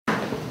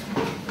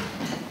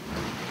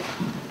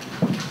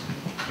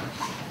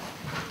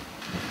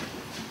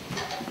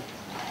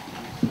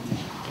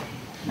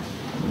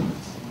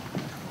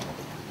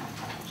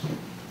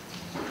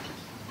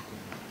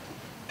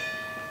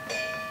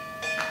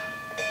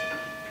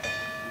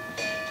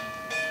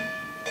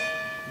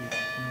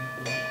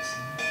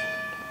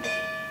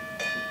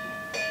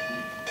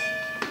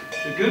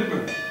to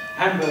Goodman,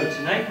 Hamburg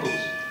to Naples.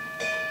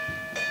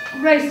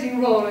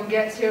 Racing Roland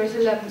gets here at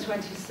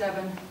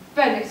 11:27.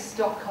 Venice,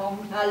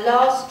 Stockholm. Our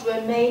last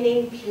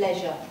remaining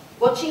pleasure,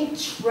 watching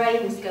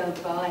trains go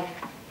by.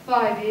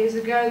 5 years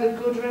ago, the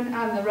Gudrun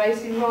and the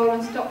Racing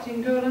Roland stopped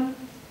in Gulen.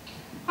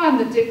 And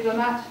the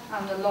Diplomat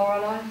and the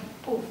Lorelei,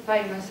 all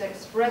famous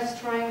express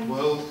trains.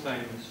 World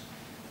famous.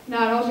 No,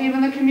 not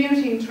even the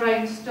commuting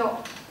trains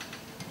stopped.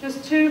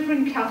 Just 2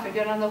 from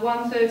Caffegan and the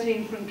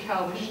 113 from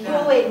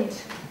Calverstadt.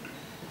 Ruined.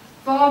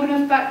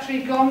 Wagner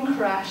factory gone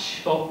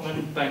crash.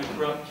 Botman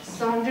bankrupt.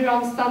 Sundry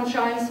on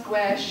Sunshine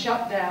Square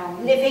shut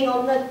down. Living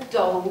on the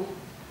dole.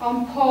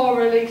 On poor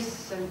relief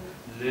soup.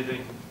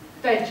 Living.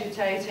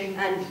 Vegetating.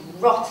 And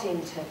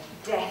rotting to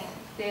death.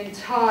 The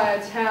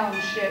entire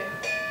township.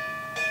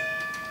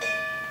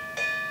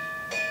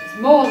 It's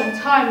more than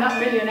time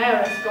that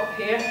millionairess got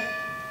here.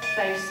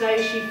 They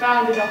say she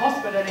founded a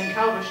hospital in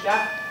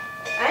Calverstadt.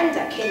 And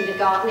a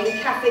kindergarten in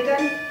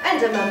Caffegan.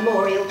 And a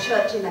memorial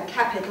church in the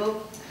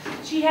capital.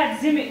 She had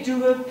Zimmet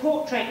do a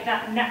portrait of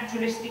that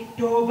naturalistic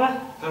dauber.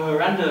 For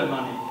her and her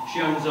money, she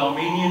owns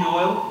Armenian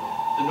Oil,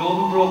 the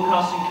Northern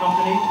Broadcasting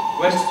Company,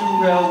 Western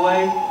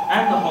Railway,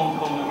 and the Hong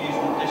Kong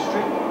Amusement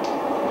District.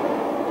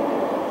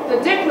 The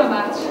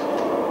Diplomat.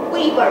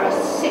 We were a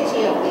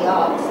city of the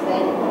arts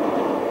then.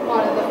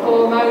 One of the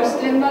foremost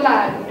in the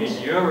land.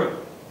 In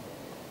Europe.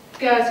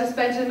 Goethe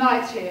spent a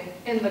night here,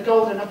 in the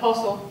Golden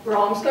Apostle.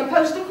 Brahms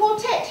composed a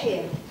quartet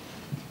here.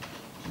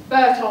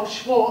 Bertolt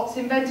Schwartz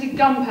invented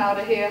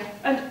gunpowder here.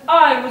 And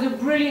I was a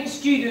brilliant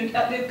student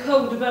at the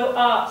École de Beaux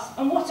Arts.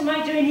 And what am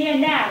I doing here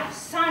now?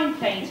 Sign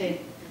painting.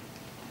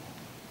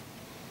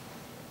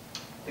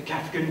 The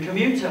Caffegan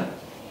commuter.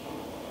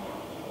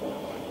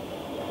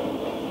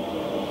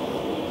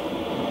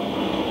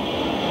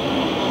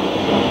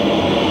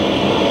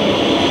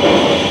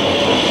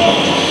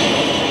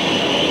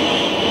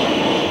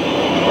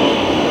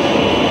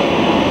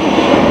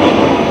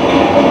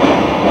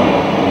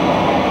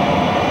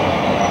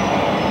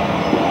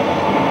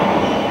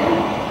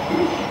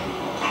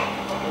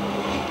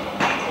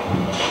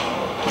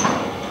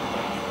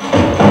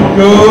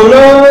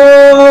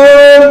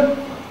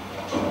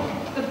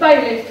 The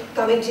bailiff.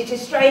 Going to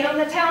distrain on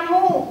the town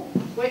hall.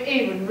 We're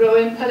even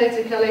ruined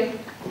politically.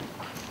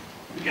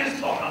 The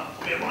guest honor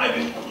will be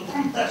arriving on the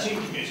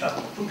 113 commuter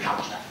from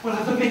Calverstadt. We'll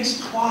have a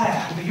mixed choir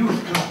at the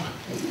youth club.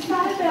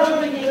 My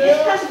bell ringing.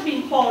 It hasn't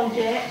been pawned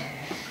yet.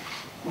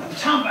 We'll have the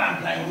town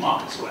band playing on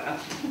Market Square.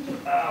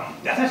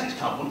 The athletics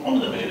club will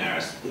honour the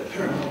millionaires with a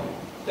pyramid.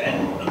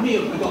 Then a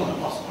meal at the Golden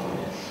Apostle.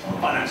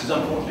 Finances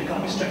unfortunately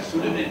can't be stretched to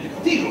illuminate the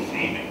cathedral for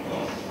the evening.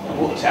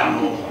 Or the town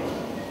hall.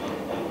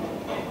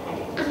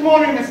 Good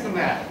morning, Mr.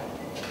 Mayor.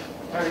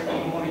 Very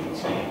good morning to you.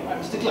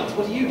 Mr. Glunt,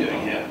 what are you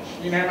doing here?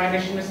 You know my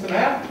mission, Mr.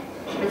 Mayor?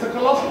 It's a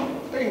colossal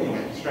thing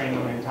that constrains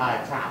the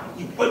entire town.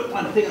 You won't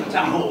find a thing in the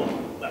town hall.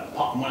 Well,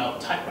 apart from one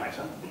old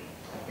typewriter.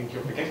 I think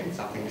you're forgetting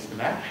something, Mr.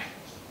 Mayor.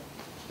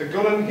 The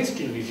Gulen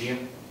History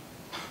Museum.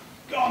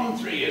 Gone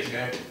 3 years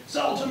ago.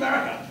 Sold to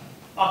America.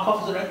 Our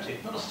coffers are empty.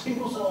 Not a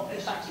single soul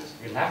pays taxes.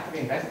 You'll have to be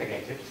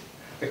investigated.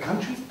 The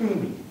country's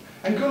booming,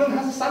 and Gulen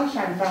has a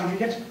sunshine foundry,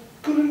 yet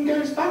Gulen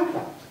goes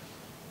bankrupt.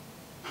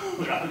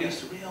 We're up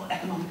against a real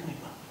economic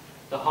enigma.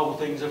 The whole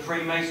thing's a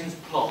Freemason's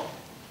plot.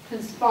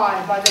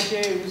 Conspired by the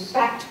Jews.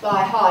 Backed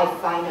by high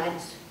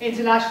finance.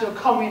 International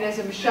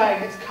communism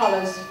showing its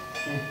colours.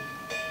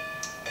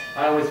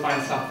 I always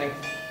find something.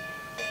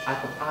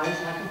 I've got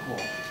eyes like a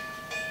hawk.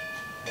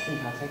 I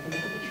think I'll take a look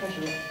at the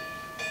treasury.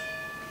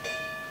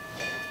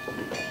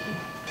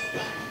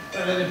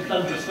 Well, let him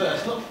plunder us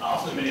first. Look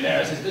after the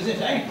millionaires, is it,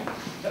 eh?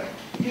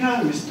 You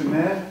know, Mr.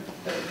 Mayor,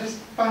 this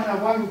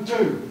banner won't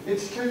do.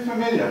 It's too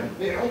familiar.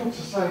 It ought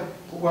to say,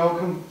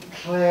 welcome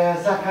Claire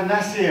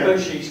Zapanasio.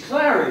 But she's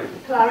Clary.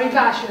 Clary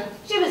Basher.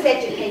 She was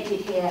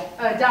educated here.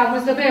 Her dad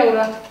was the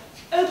builder.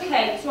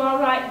 Okay, so I'll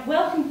write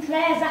welcome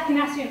Claire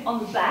Zakanassian on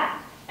the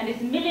back, and if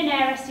the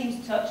millionaire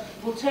seems touched,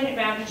 we'll turn it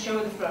round and show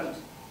her the front.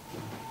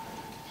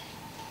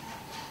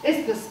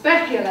 It's the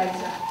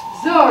speculator.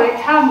 Zurich,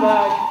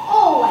 Hamburg.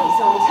 Always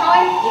on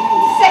time. You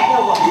can set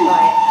your watch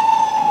by it.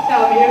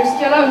 Tell me who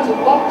still owns a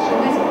watch in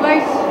this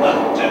place.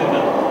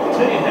 Gentlemen, the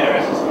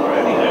millionaires is our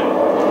only hope.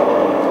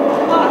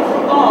 Apart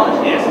from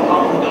God. Yes,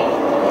 apart from God.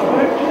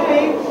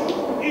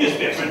 Okay. You used to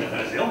be a friend of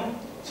hers, Hill.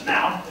 So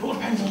now, it all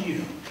depends on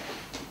you.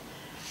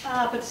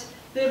 But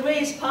the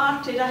Rays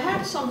parted. I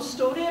heard some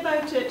story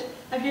about it.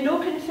 Have you no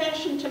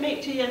confession to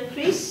make to your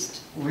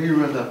priest? We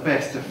were the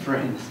best of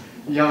friends,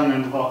 young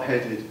and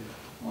hot-headed.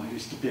 I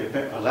used to be a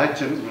bit of a lad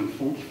gentleman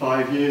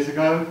 45 years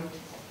ago.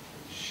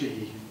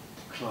 She,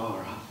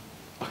 Clara,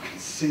 I can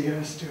see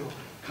her still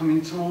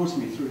coming towards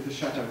me through the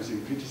shadows in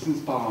Peterson's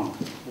barn,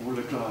 all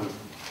aglow,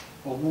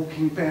 or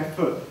walking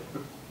barefoot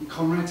in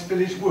Comrade's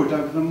village wood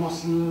over the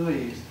moss and the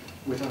leaves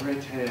with her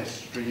red hair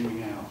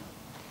streaming out.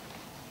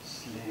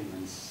 Slim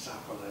and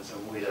supple as a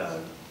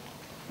willow,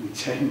 and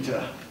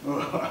tender.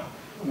 Oh,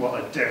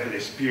 what a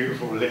devilish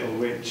beautiful little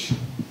witch.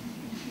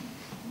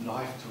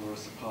 Life tore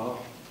us apart.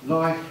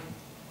 Life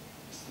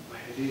is the way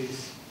it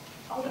is.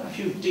 I'll get a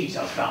few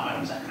details about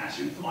Madame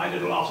Zakanasian for my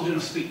little after-dinner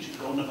speech at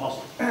Golden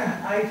Apostle.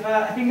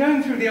 I've been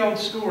going through the old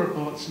school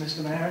reports,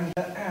 Mr. Mayor,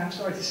 and I'm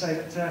sorry to say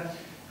that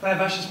Claire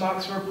Vacher's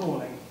marks were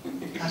appalling,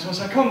 as was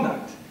her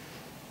conduct.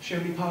 She'll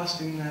be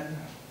passed in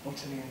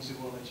botany and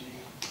zoology.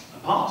 A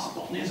pass,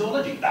 botany and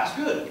zoology, that's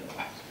good.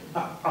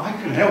 I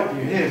can help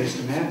you here,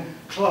 Mr. Mayor.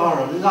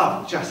 Clara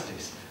loved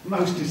justice,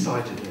 most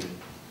decidedly.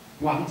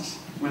 Once,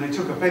 when they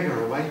took a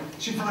beggar away,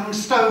 she flung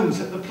stones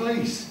at the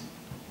police.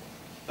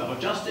 Love of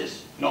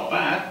justice, not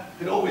bad.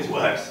 It always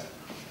works.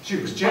 She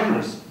was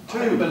generous, too.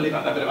 I don't believe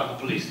that bit about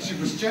the police. She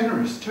was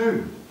generous,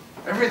 too.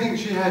 Everything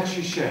she had,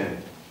 she shared.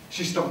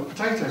 She stocked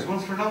potatoes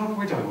once for an old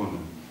widow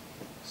woman.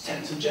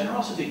 Sense of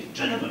generosity.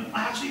 Gentlemen,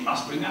 I actually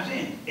must bring that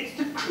in. It's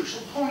the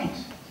crucial point.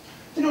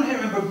 Did anyone here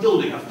remember a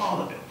building her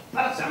father built?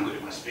 That'd sound good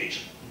in my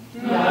speech.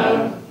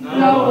 No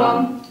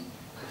one.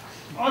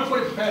 I'm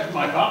fully prepared for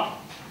my part.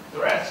 The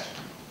rest,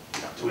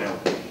 it's up to Will.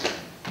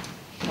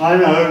 I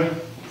know.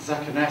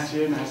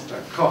 Zakanasian has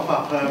to cough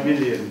up her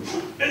millions.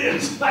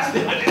 Millions, that's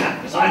the idea,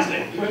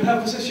 precisely. With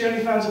her position, she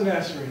only founds a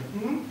nursery.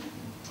 Hmm?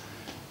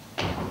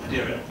 My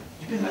dear Will,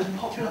 you've been the most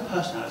popular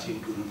personality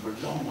in Goodland for a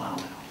long while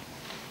now.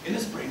 In the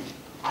spring,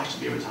 I shall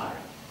be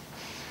retiring.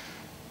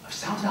 I've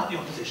sounded out the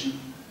opposition,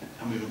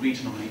 and we've agreed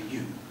to nominate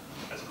you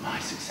as my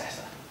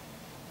successor.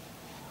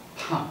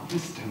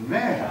 Mr.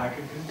 Mayor. I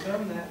can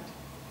confirm that.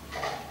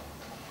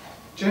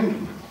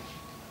 Gentlemen,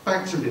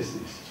 back to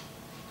business.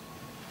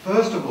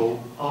 First of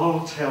all,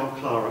 I'll tell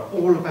Clara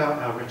all about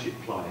our wretched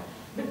plight.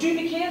 But do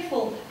be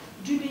careful.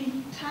 Do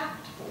be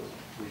tactful.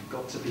 We've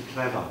got to be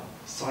clever,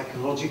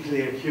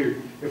 psychologically acute.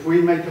 If we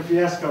make a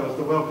fiasco of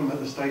the welcome at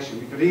the station,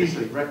 we could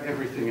easily wreck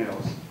everything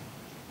else.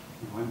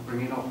 We won't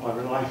bring it off by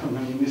relying on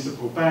the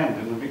municipal band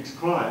and the mixed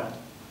choir.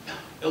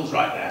 Bill's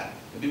right there.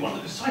 It'll be one of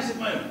the decisive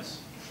moments.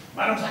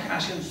 Madame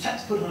Zakanasian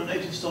sets foot on a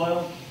native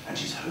soil, and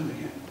she's home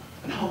again.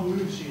 And how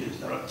moved she is.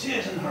 There are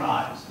tears in her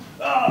eyes.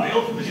 Ah, the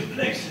old familiar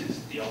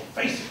places, the old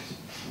faces.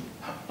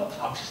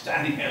 I'll be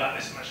standing here like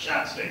this in my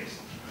shirt sleeves.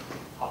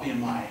 I'll be in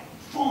my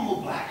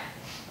formal black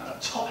and a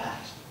top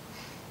hat.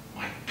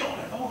 My God,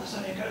 if all this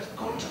only goes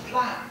according to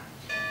plan.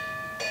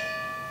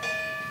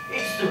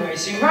 It's the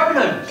Racing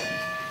Revenant.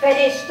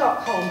 Venice,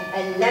 Stockholm,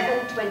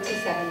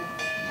 11:27.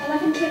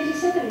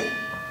 11:27.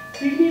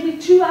 We've nearly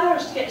 2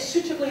 hours to get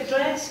suitably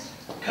dressed.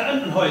 Kern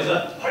and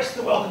Heuser, hoist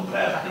the welcome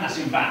Claire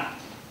Zakanasian banner.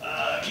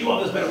 You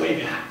others better wave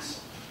your hats.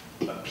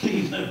 But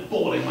please, no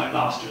bawling like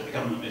last year at the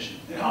government mission.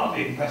 It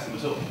hardly impressed them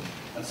at all.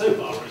 And so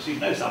far, we've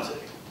received no subsidy.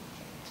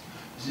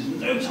 This is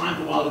no time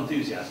for wild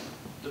enthusiasm.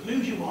 The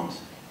mood you want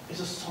is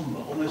a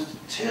sombre, almost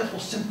tearful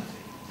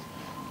sympathy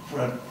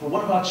for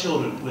one of our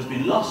children who has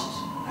been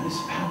lost and is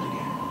found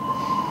again.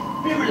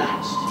 Be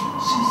relaxed,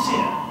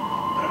 sincere,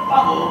 but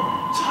above all,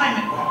 time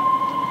it well.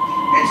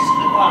 The instant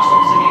the choir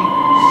stops singing,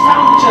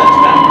 sound the church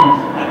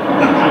bell.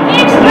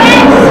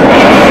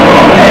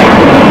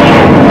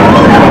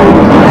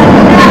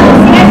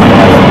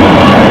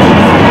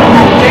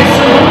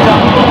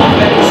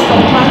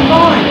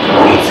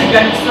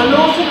 Against the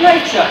laws of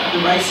nature,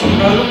 the racing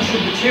roland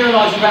should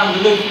materialise around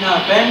the loop in our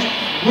bend,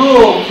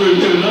 roar through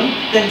Newland,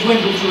 then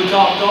dwindle to a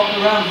dark dot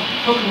around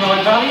Hook and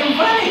Ride Valley and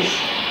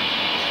vanish.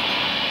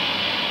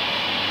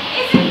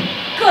 Is it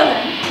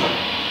Cullen?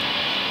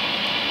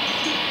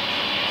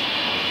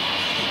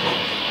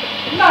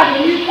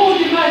 Madam, you pulled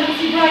the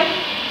emergency brake.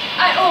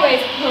 I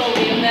always pull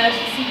the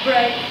emergency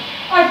brake.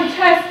 I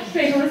protest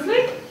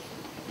vigorously.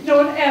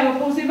 No one ever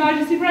pulls the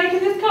emergency brake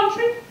in this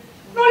country,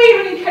 not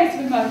even in case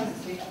of emergency.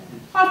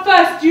 Our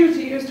first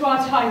duty is to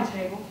our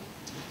timetable.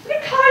 Will you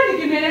kindly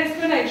give me an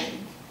explanation?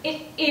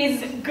 It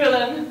is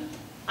Gullen.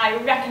 I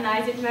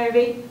recognise it,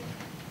 Moby.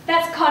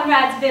 That's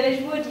Conrad's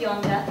village wood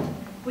yonder,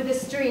 with a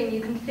stream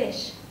you can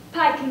fish,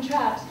 pike and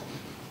trout.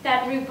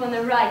 That roof on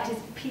the right is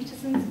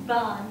Peterson's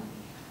barn.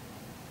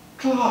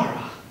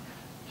 Clara!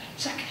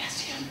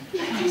 Zakanasian!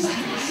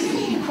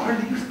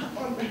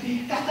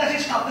 Already. That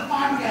is not the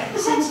fire brigade.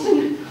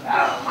 Sexton!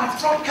 My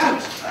frock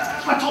coat,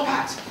 my top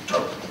hat.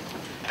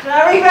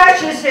 Clary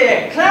Vacher's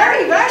here!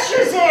 Clary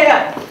Vacher's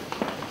here!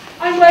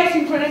 I'm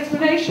waiting for an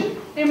explanation.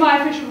 In my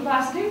official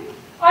capacity,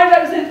 I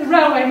represent the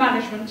railway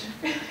management.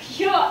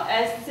 You're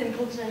a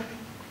simpleton.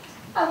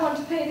 I want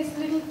to pay this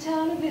little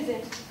town a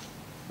visit.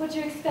 What do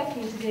you expect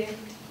me to do?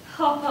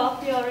 Hop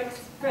off your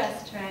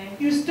express train?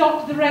 You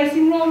stopped the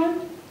racing,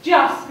 Roland,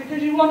 just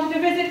because you wanted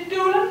to visit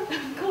Doolan?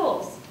 Of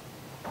course.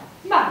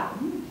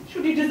 Madam,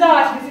 should you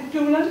desire to visit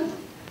Doolan,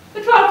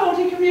 the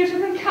 12:40 commuter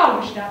from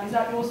Calverstadt is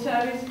at your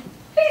service.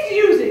 Please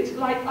use it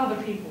like other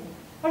people.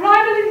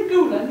 Arrival in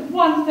Goolan,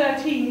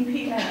 1:13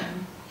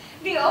 p.m.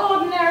 The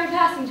ordinary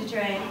passenger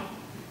train.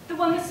 The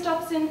one that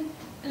stops in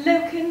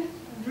Loken,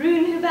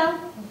 Brunhubel,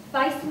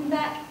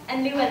 Weissenbach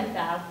and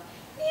Lewenthal.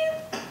 You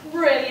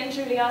really and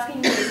truly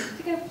asking me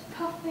to go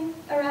puffing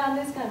around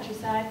this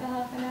countryside for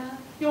half an hour?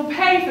 You'll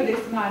pay for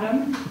this,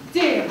 madam.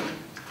 Dear.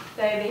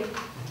 Baby,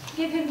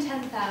 give him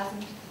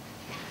 10,000.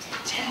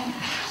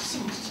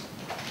 10,000?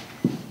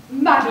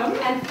 Madam.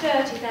 And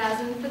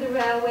 30,000 for the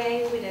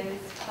Railway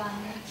Widows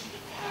Fund.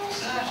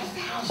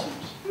 30,000?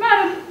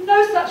 Madam,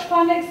 No such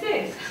fund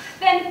exists.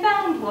 Then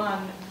found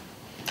one.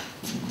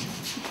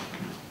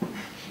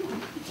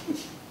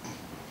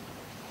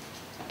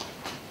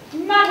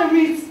 Madam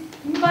is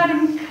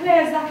Madam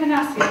Claire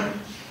Zakanassian.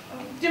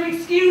 Do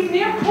excuse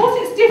me, of course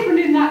it's different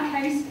in that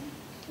case.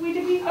 We'd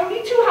have been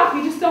only too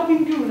happy to stop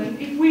in Gulen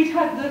if we'd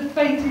had the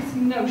faintest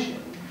notion.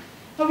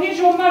 Oh, here's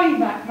your money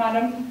back,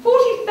 madam.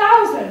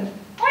 40,000!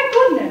 My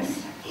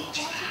goodness!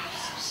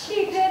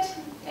 Keep it.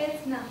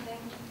 It's nothing.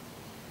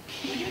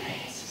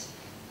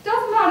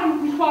 Does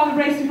madam require the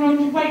racing road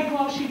to wait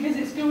while she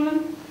visits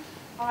Gulen?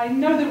 I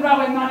know the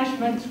railway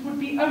management would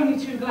be only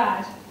too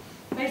glad.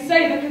 They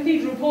say the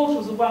cathedral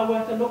portals are well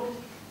worth a look.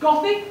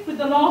 Gothic with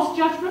the Last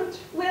Judgment.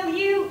 Will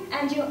you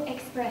and your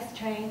express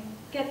train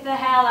get the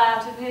hell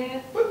out of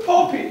here? But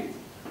Poppy,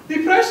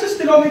 the press is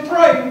still on the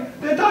train.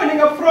 They're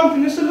dining up front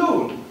in the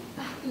saloon.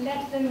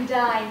 Let them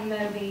dine,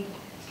 Moby.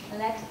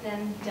 Let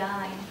them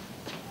dine.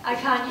 I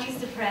can't use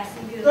the press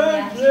in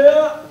Gulen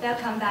yet. They'll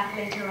come back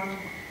later on.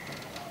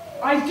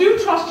 I do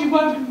trust you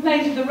won't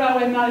complain to the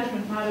railway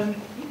management, madam.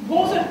 It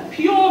was a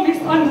pure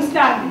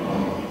misunderstanding.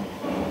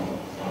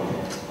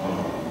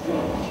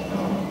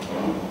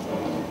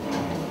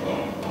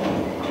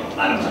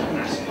 Madam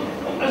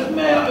Zakanassian, as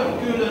Mayor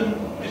of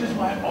Gulen, it is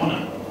my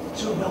honour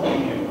to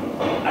welcome you,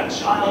 a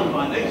child of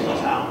my native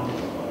town,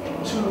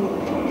 to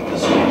the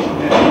station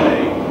here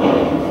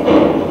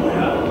today.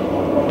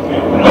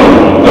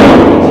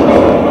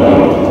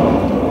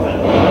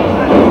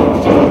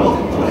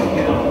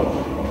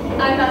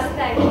 I must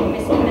thank you,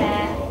 Mr.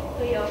 Mayor,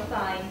 for your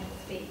fine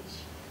speech.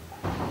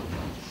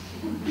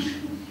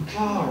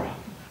 Clara,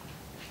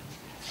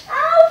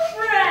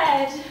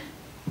 Alfred!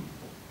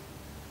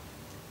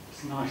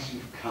 it's nice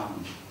you've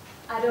come.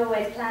 I'd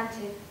always planned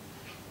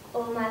to,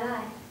 all my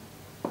life,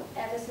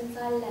 ever since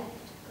I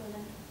left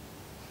Gulen.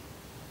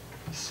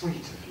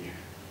 Sweet of you.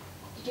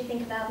 Did you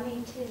think about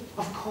me too?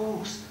 Of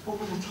course, all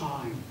the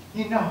time.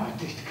 You know I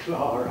did,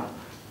 Clara.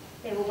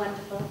 They were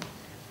wonderful.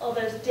 All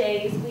those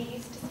days we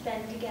used to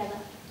spend together.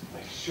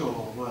 They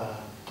sure were.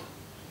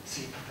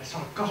 See, Professor,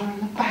 I've got her in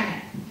the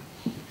bag.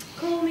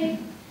 Call me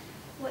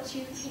what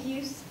you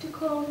used to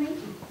call me.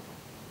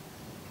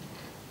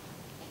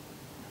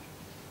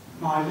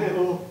 My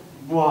little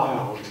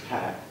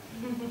wildcat.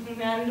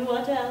 And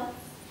what else?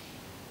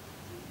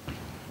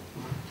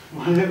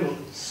 My little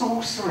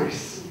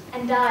sorceress.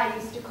 And I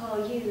used to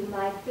call you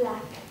my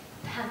Black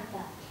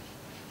Panther.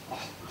 I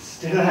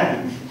still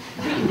am.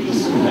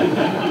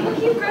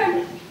 You've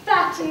grown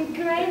fat and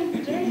grey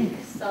and drink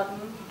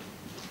sodden.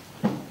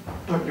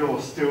 But you're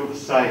still the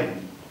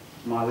same.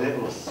 My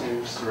little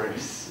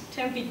sorceress.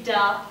 Don't be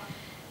daft.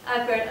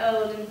 I've grown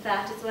old and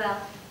fat as well.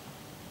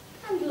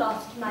 And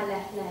lost my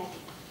left leg.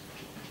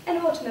 An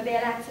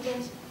automobile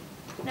accident.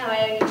 Now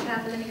I only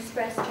travel in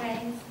express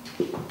trains.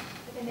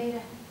 But they made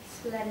a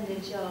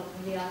splendid job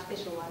of the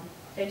artificial one,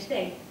 don't you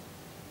think?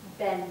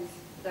 Bends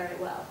very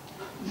well.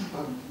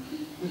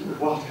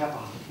 What? I'd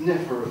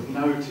never have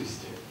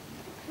noticed it.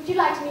 Would you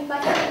like to meet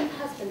my second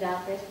husband,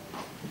 Alfred?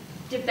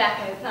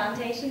 Tobacco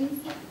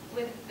plantations.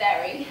 We're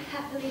very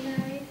happily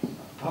married.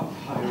 But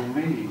by all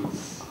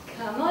means.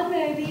 Come on,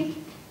 Moby.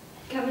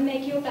 Come and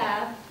make your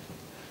bow.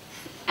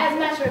 As a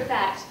matter of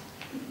fact,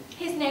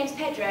 his name's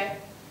Pedro,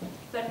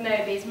 but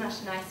Moby's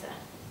much nicer.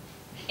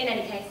 In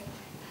any case,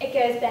 it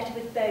goes better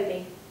with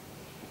Bobby.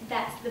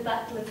 That's the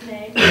butler's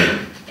name.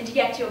 And you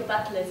get your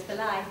butlers for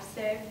life,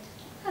 so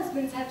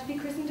husbands have to be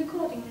christened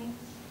accordingly.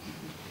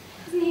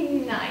 Isn't he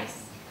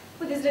nice,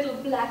 with his little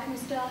black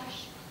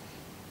moustache?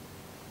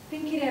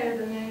 Think it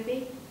over,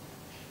 Moby.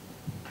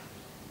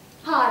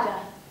 Harder.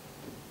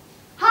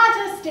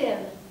 Harder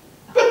still.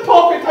 But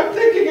Poppet, I'm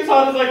thinking as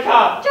hard as I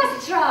can.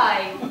 Just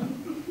try.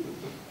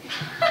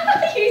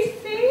 You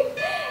see?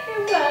 It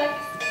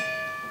works.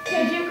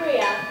 Don't you agree,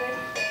 Alfred?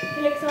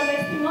 He looks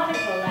almost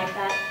canonical like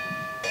that.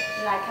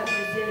 Like a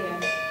Brazilian.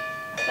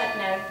 But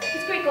no,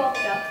 he's Greek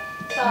Orthodox.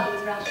 Father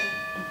was Russian.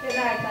 They're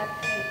married by the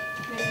Pope.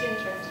 Most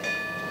interesting.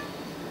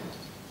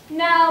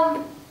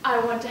 Now, I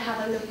want to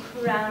have a look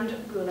around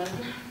Gulen.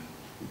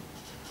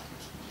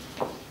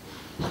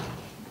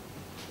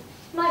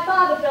 My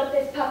father built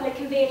this public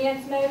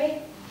convenience,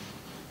 Moby.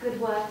 Good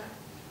work.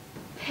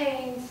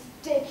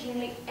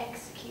 Painstakingly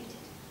executed.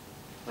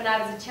 When I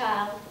was a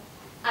child,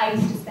 I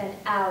used to spend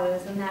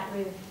hours on that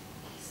roof,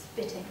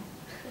 spitting.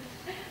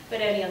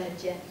 But only on the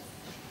jets.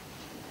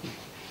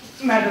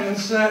 Madam,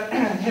 as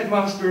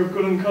headmaster of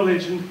Gulen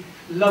College and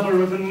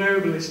lover of the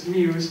noblest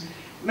muse,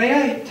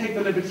 may I take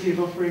the liberty of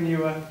offering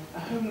you a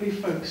homely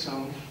folk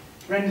song,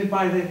 rendered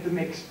by the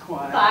mixed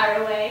choir?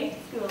 Fire away,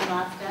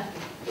 schoolmaster.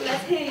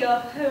 Let's hear your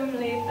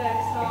homely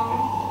folk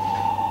song.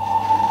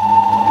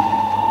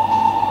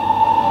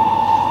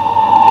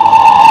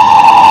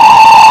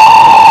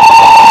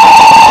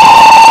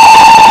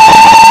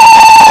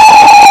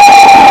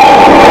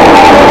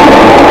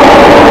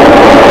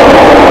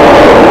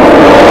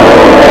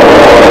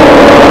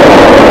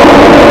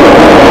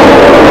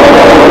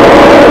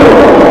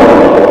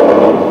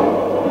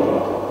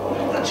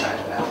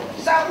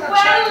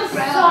 Well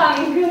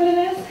sung,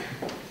 Guleners.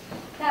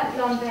 That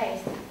blonde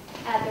bass,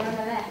 add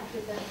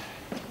as a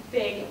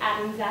big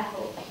Adam's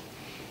apple.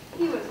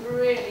 He was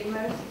really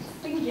most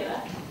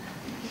singular.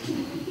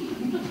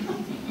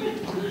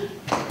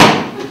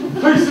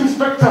 Police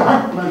Inspector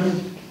Hank,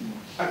 madam.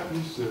 At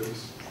your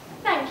service.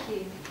 Thank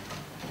you.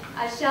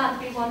 I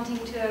shan't be wanting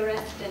to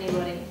arrest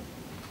anybody.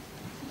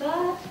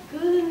 But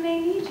Gulen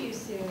may need you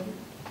soon.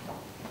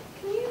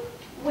 Can you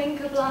wink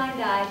a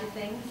blind eye to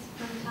things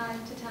from time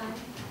to time?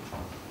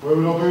 Where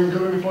would I be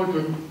going if I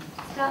couldn't?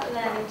 Start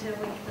learning to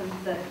wink them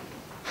though.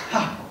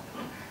 Ha!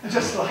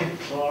 Just like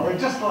Clara,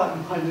 just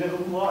like my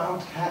little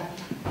wild cat.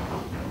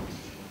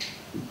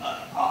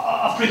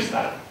 A priest,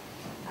 madam.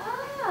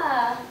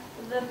 Ah,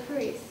 the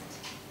priest.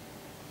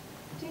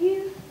 Do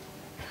you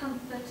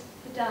comfort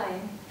the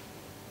dying?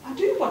 I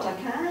do what I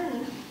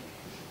can.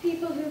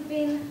 People who've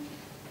been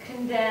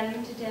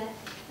condemned to death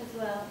as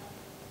well.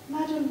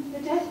 Madam, the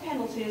death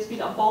penalty has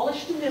been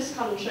abolished in this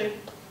country.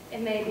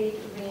 It may be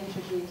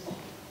reintroduced.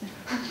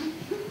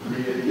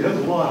 Really, you're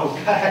the wild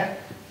cat.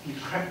 You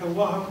crack the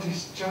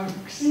wildest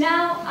jokes.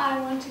 Now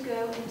I want to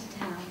go into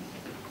town.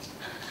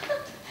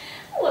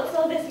 What's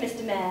all this,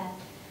 Mr. Mayor?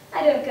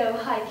 I don't go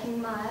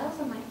hiking miles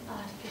on my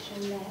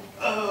artificial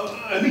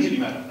leg. Immediately,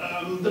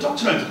 madam. The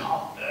doctor owns a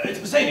car. It's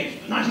a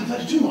Mercedes,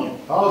 1932 model.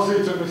 I'll see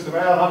to it, Mr.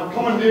 Mayor. I'll have it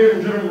commandeered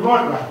and driven the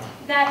right round.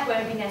 That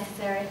won't be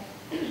necessary.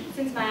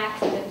 Since my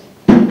accident,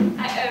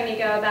 I only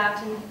go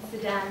about in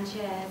sedan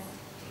chairs.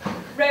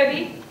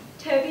 Roby,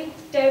 Toby,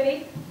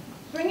 Dobie,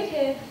 bring it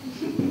here.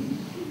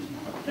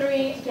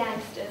 3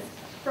 gangsters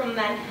from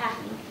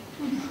Manhattan.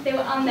 They were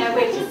on their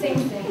way to Sing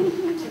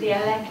Sing, to the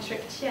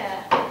electric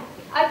chair.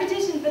 I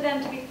petitioned for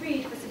them to be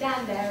freed for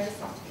sedan bearers.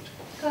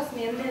 It cost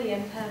me $1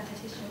 million per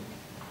petition.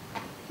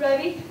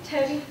 Roby,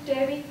 Toby,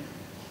 Dobie,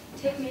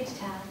 take me to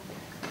town.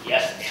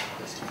 Yes.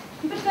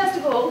 But first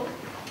of all,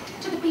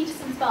 to the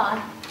Petersons'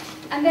 barn,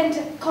 and then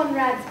to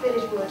Conrad's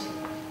village wood.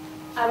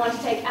 I want to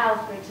take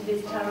Alfred to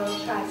visit our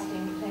old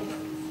trysting places.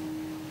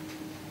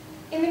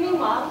 In the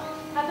meanwhile,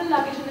 have the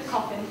luggage and the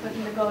coffin put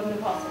in the Golden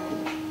Apostle.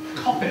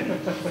 Coffin?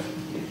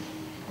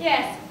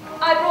 Yes,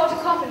 I brought a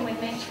coffin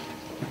with me.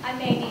 I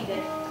may need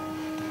it.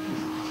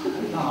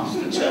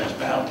 Last, the church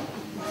bell.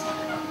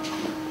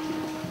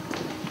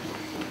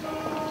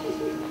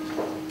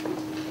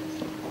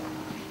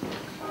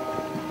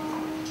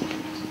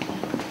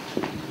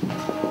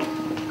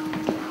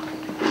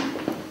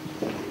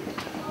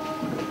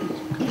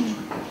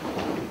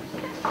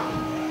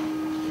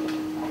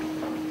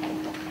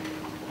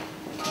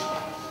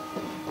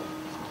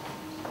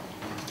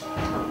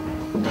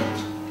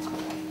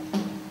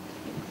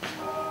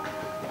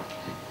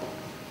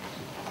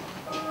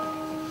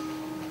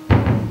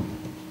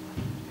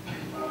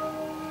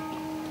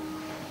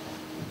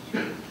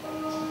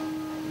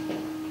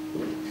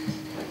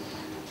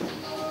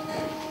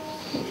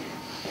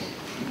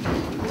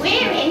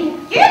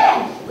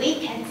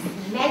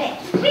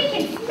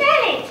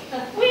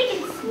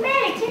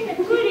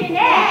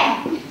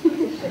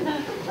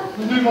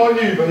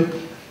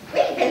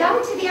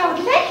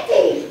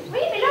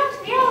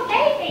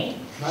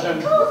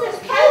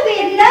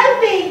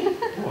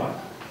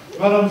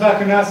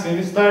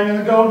 It's staying in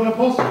the Golden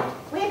Apostle.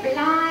 We're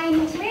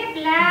blind. We're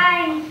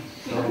blind.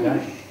 Sorry,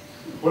 Dad.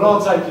 Well,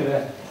 I'll take you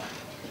there.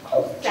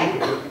 Oh,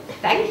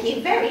 thank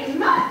you very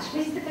much,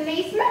 Mr.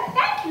 Policeman.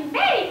 Thank you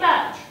very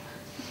much.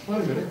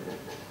 Wait a minute.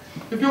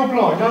 If you're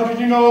blind, how did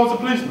you know I was a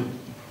policeman?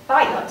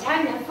 By your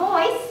tone of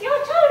voice. Your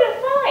tone of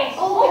voice.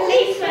 All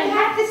policemen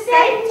have the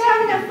same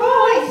tone of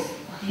voice.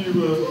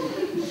 You,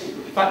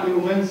 fat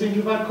little men seem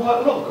to have had quite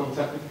a lot of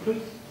contact with the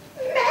police.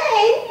 Men?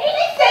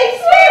 They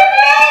swear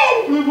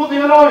men! Well, what the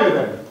hell are you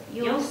then?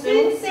 You'll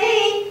soon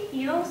see.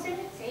 You'll soon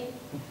see.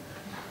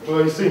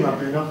 Well, you seem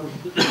happy enough.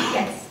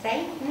 Yes,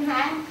 they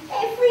can.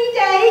 Every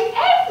day.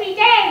 Every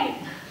day.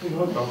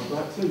 I've gone for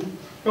that too.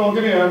 Go on,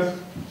 give me a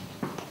hand.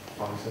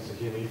 Fine sense of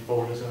humour, you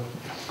foreigners.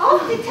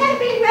 After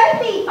Toby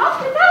Roby.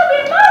 After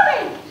Bobby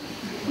Bobby.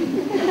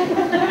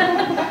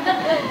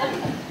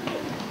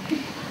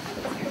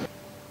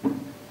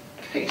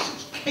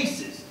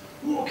 Cases,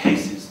 more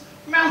cases,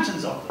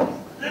 mountains of them.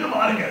 A little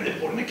while ago they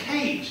brought in a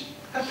cage,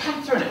 a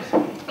panther in it,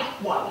 a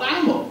wild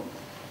animal.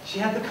 She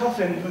had the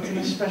coffin put in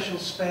a special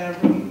spare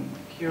room.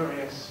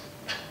 Curious.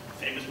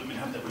 Famous women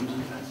have their whims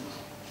and fancies.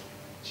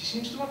 She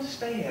seems to want to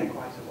stay here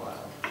quite a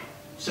while.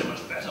 So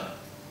much the better.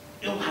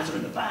 Ill has her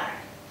in the bag.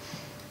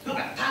 You'll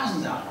get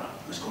thousands out of her,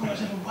 who's calling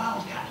herself a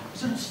wildcat,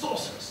 some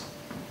sorceress.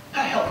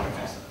 Her help,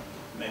 Professor.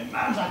 May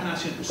man's I can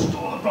ask you to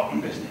restore the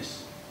Brockman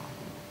business.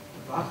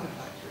 The Wagner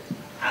factory.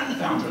 And the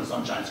founder of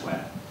Sunshine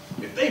Square.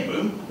 If they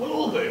boom, we'll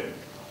all boom.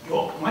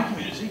 My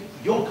community,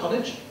 your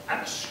college,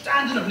 and the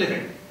standard of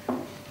living.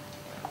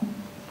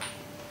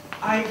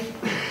 I've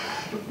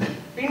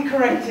been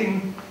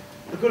correcting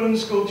the Gulen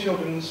School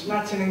children's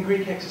Latin and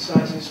Greek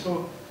exercises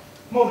for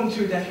more than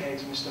 2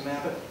 decades, Mr.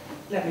 Mayor, but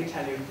let me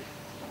tell you,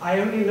 I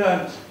only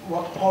learnt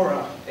what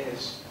horror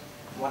is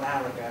 1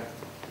 hour ago.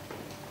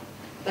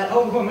 That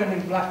old woman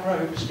in black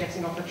robes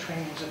getting off a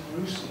train was a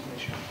gruesome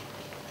vision,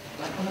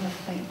 like one of the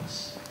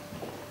famous.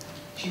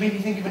 She made me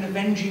think of an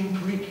avenging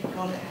Greek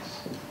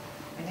goddess.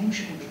 Her name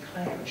shouldn't be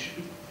Claire, it should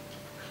be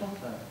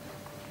Clotho.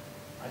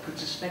 I could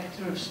suspect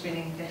her of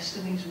spinning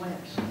destiny's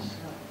webs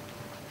herself.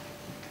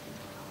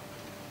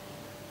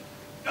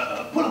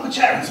 Pull up a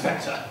chair,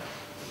 Inspector.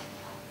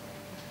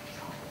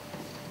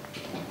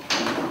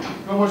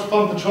 Not much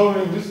fun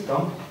patrolling this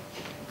dump.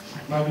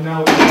 Maybe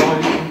now we'll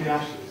rise from the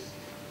ashes.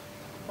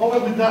 I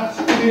went with that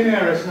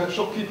millionairess and that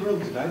shopkeeper room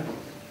today,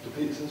 to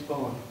Peterson's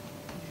barn.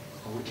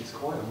 Oh, it's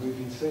quite a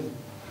moving scene.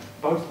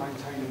 Both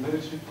maintained a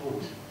military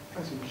port,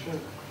 as in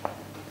church.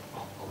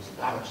 Oh, I was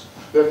embarrassed.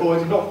 Therefore, I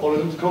did not follow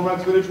them to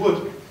Conrad's village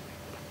wood.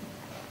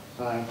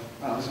 So,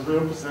 that was a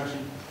real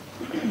procession.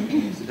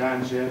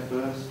 Sedan chair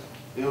first,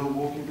 Bill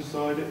walking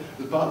beside it,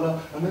 the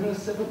butler, and then a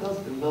 7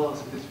 dozen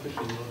last with his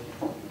fishing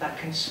rod. That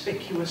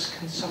conspicuous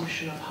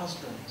consumption of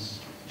husbands.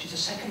 She's a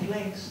second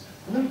legs.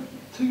 And then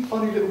 2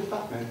 funny little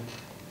fat men.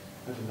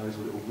 Heaven knows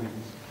what it all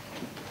means.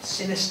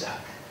 Sinister,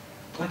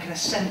 like an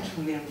ascent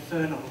from the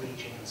infernal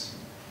regions.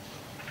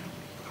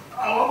 Oh,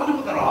 I wonder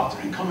what they're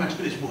after in Conrad's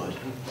village wood.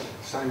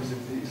 Same as in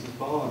Peterson's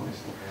barn,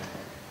 Mr. Hare.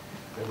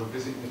 They were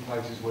visiting the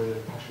places where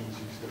their passions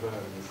used to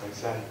burn, as they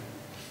say.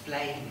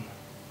 Flame.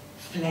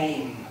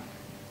 Flame.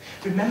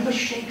 Remember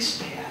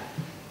Shakespeare?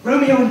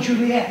 Romeo and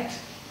Juliet.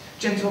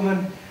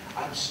 Gentlemen,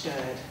 I'm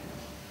stirred.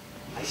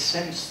 I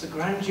sense the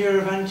grandeur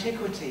of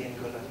antiquity in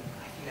Gulen.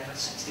 I've never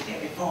sensed it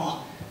here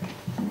before.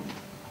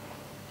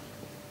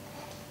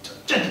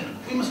 Gentlemen,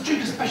 we must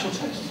drink a special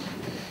toast.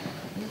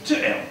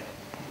 To ill.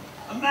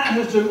 A man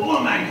who's doing all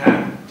a man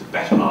can to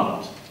better our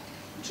lot.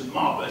 To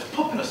Marlborough's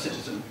popular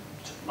citizen,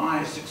 to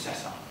my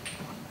successor.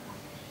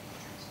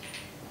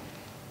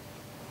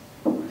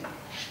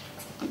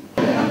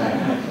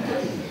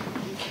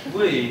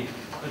 We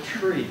are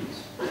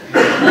trees.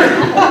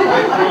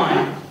 We're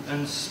pine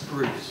and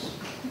spruce.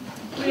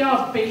 We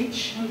are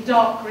beech and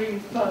dark green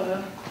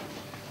fir.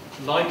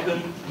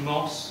 Lichen,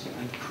 moss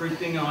and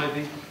creeping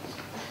ivy.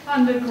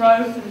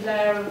 Undergrowth and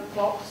lair of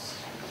fox.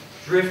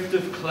 Drift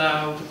of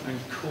cloud and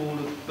call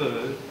of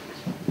bird.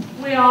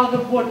 We are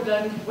the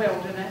woodland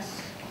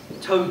wilderness.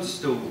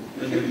 Toadstool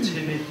and the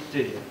timid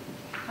deer.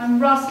 And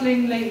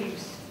rustling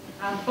leaves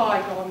and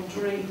bygone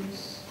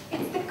dreams.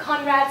 It's the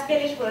Conrad's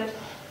village wood.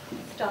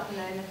 Stop a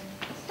moment.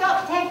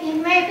 Stop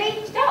taking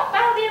Moby. Stop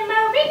Baldy and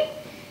Moby.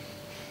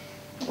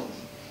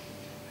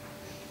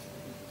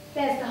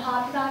 There's the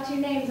heart with our 2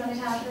 names on it,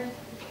 Alfred.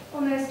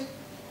 Almost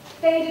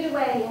faded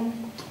away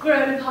and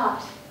grown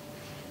apart.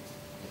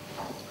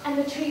 And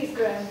the trees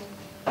grown.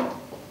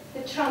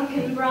 The trunk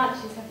and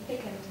branches have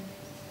thickened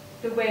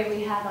the way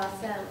we have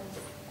ourselves.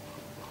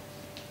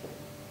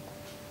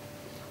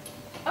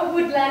 A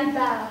woodland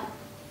bower.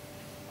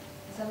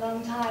 It's a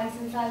long time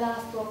since I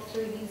last walked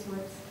through these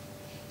woods,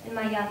 in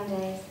my young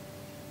days,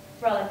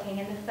 frolicking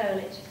in the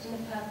foliage and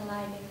the purple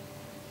ivy.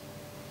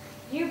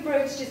 You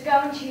brutes just go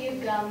and chew your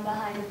gum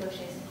behind the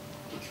bushes.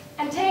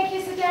 And take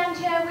your sedan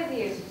chair with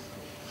you.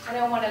 I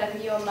don't want to look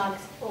at your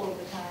mugs all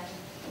the time.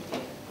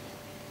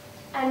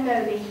 And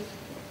Moby,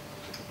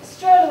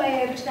 stroll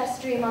away over to that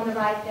stream on the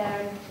right there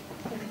and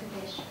look at the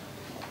fish.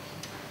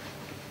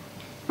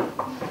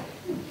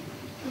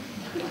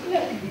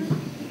 Look,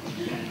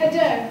 a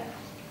doe.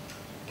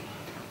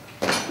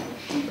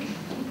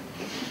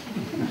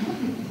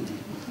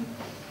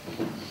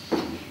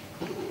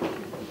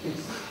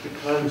 It's the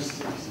close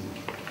season.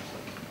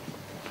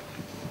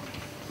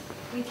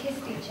 We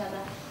kissed each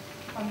other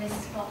on this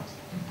spot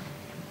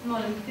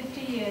more than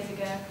 50 years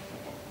ago.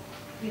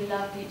 We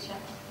loved each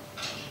other.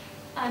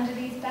 Under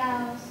these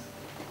boughs,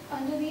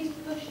 under these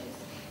bushes,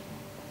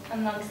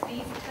 amongst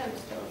these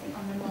toadstools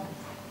on the moss.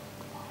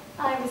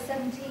 I was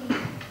 17,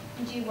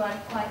 and you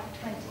weren't quite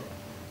 20.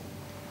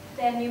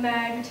 Then you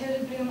married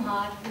Matilda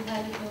Bloomhart with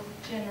her little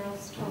general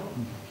store.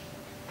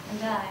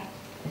 And I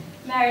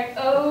married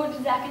old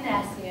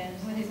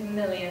Zachanasian with his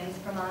millions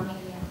from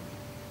Armenia.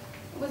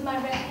 It was my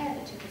red hair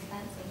that took his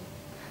fancy.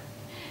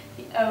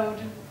 The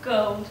old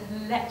gold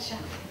lecher.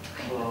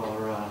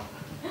 Clara.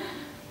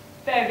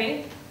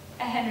 Bobby,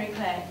 a Henry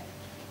Clay.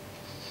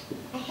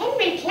 A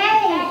Henry Clay!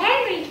 A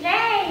Henry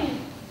Clay!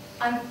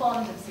 I'm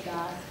fond of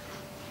cigars.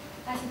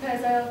 I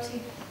suppose I ought to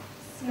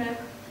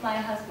smoke my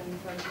husband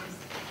for a use.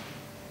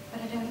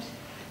 But I don't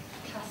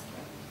trust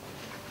them.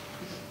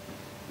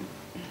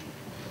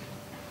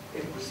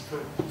 It was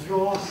for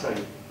your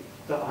sake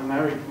that I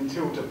married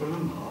Matilda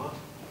Bloomhart.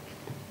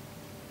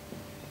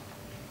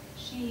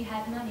 She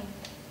had money.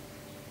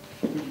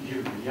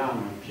 You were young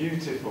and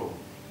beautiful.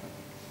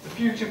 The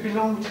future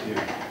belonged to you.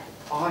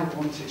 I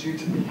wanted you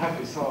to be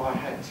happy, so I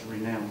had to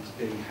renounce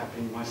being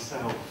happy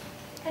myself.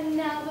 And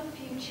now the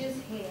future's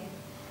here.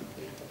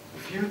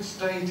 If you'd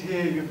stayed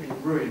here, you'd be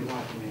ruined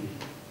like me.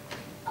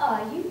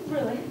 Are you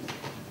ruined?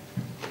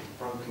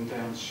 Broken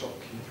down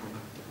shopkeeper,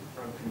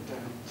 broken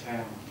down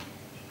town.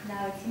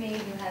 Now it's me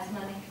who has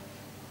money.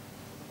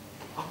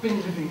 I've been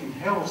living in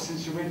hell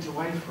since you went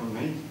away from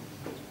me.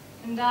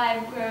 And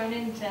I've grown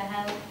into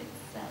hell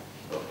itself.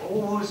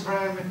 Always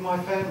round with my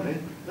family.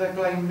 They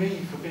blame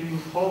me for being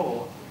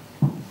poor.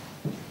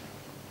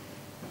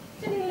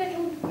 Didn't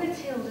little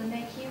Matilda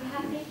make you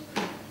happy?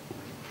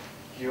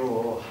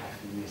 Your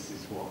happiness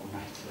is what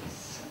matters.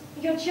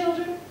 your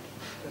children?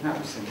 An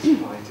absence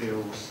of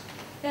ideals.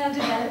 They'll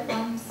develop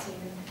one soon.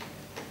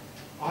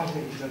 I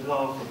lead a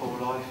laughable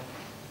life.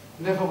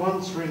 Never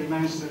once really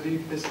managed to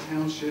leave this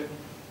township.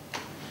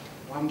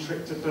 One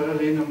trip to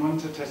Berlin and one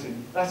to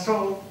Tessin. That's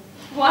all.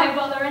 Why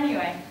bother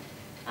anyway?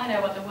 I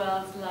know what the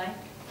world's like.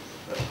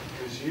 But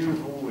because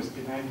you've always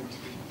been able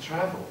to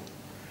travel.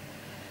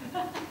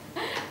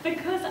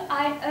 Because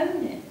I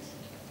own it.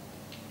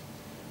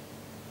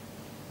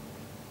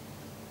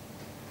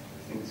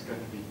 Everything's going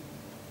to be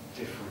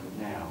different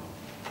now.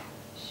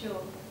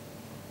 Sure.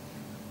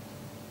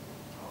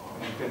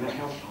 Are you going to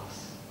help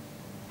us?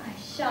 I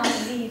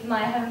shan't leave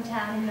my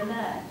hometown in the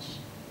lurch.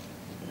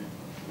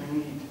 We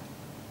need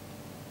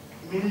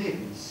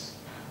millions.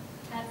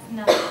 That's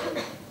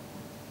nothing.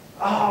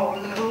 Oh,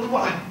 little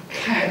white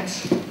cat.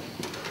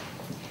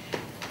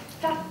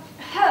 That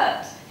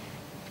hurt.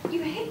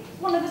 You hit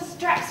one of the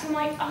straps from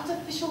my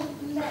artificial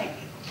leg.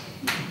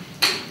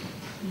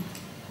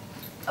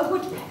 A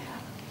woodpecker.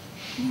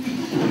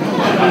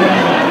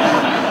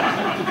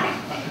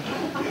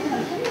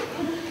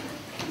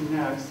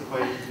 Now it's the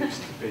way it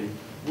used to be,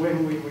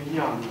 when we were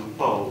young and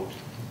bold,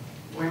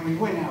 when we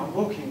went out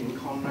walking in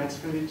Conrad's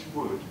village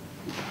wood,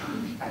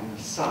 and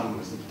the sun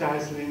was a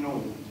dazzling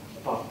orb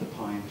above the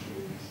pine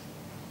trees.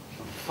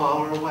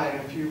 Far away,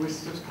 a few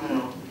wisps of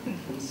cloud,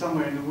 and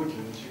somewhere in the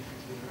woodlands you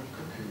could hear a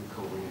cuckoo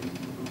calling.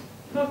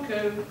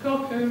 Cuckoo,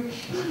 cuckoo.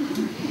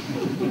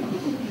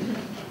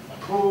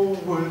 Cool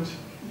wood,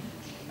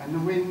 and the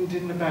wind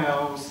in the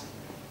boughs,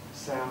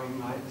 soughing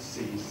like the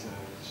sea surge.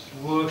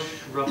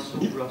 Whoosh,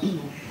 rustle, rustle.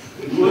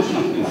 Whoosh,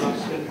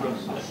 rustle,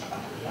 rustle.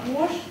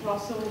 Whoosh,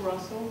 rustle,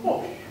 rustle,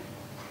 whoosh.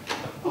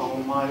 Oh,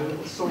 my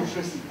little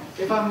sorceress,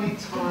 if only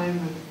time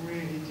had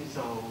really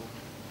dissolved.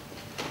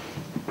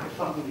 If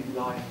only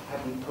life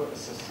hadn't put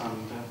us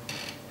asunder.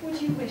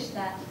 Would you wish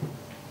that?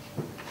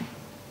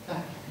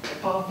 That,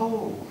 above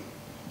all,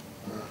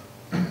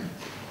 I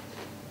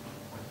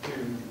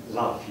do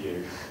love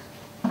you.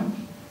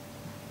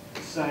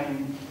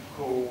 Same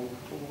cool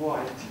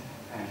white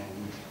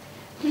hand.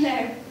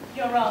 No,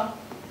 you're wrong.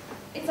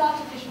 It's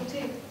artificial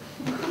too.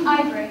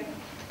 Ivory.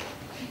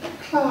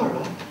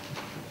 Clara,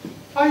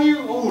 are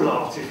you all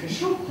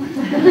artificial?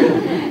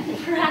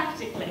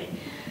 Practically.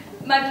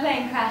 My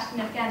plane crashed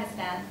in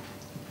Afghanistan.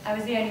 I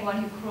was the only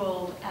one who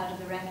crawled out of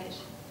the wreckage.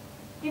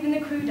 Even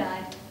the crew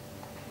died.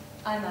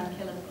 I'm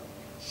unkillable.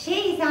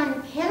 She's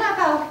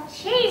unkillable.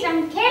 She's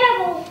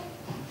unkillable!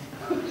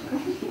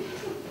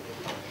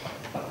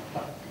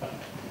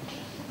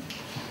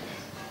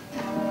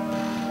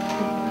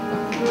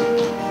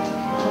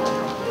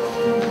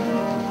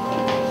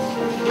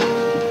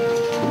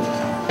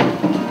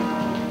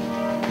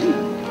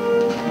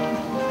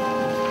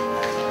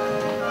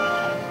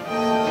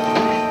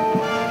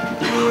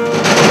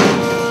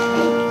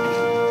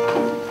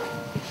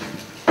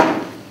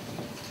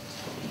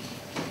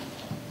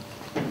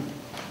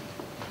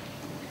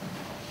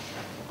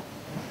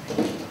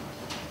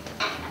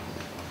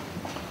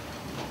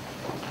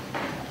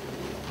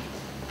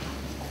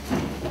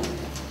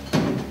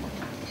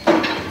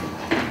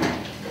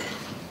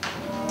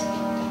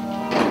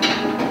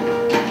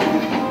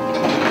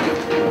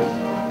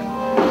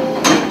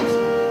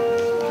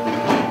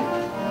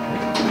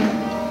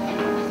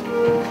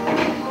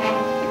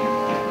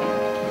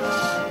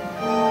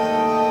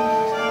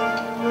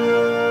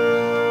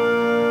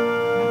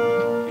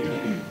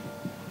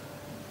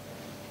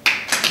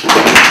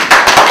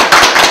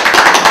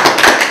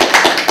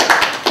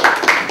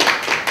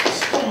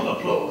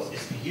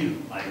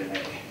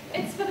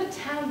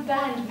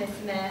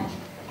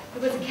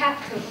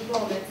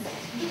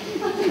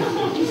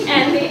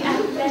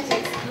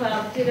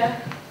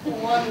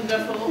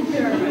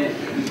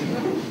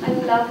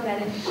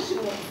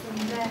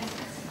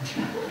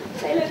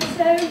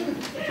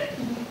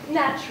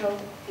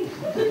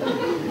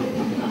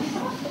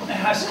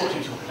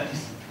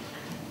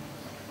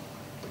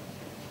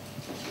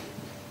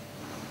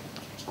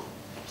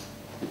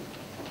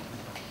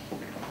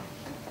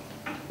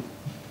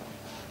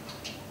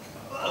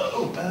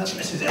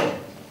 Mrs. L.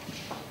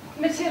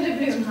 Matilda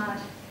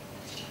Blumhardt.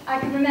 I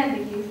can remember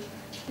you,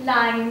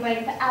 lying in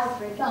wait for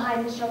Alfred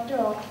behind the shop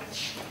door.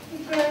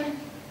 You've grown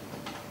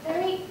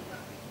very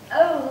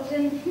old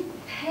and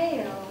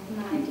pale,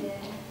 my dear.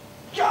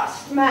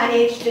 Just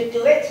managed to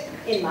do it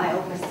in my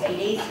old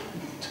Mercedes.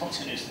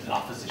 Don't lose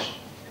our position.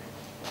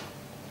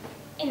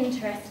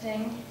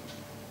 Interesting.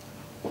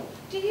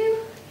 Do you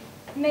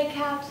make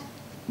out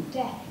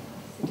death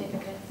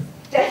certificates?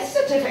 Death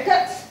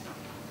certificates?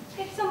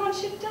 If someone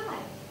should die?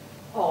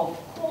 Of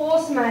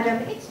course,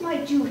 madam. It's my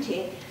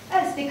duty,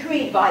 as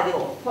decreed by the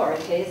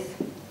authorities.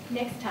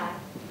 Next time,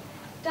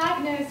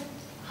 diagnose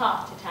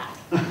heart attack.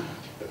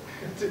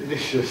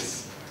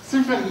 Delicious.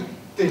 Simply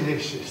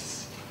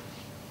delicious.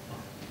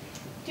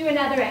 Do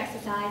another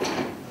exercise.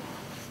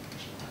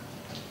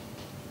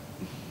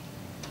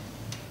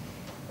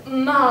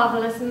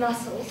 Marvelous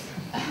muscles.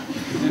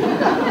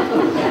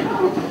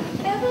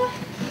 Ever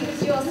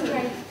use your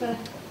strength for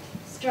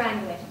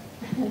strangling?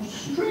 Oh,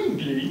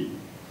 strangling?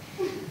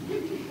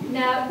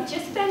 Now,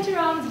 just bend your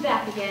arms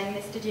back again,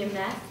 Mr.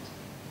 Gymnast.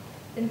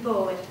 Then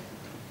forward,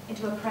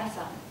 into a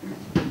presser.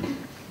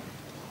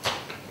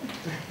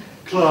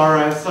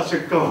 Clara has such a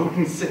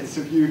golden sense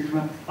of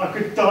humour. I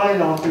could die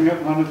laughing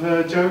at one of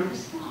her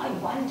jokes. I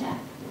wonder,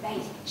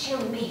 they'd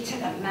chill me to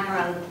the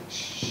marrow.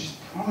 She's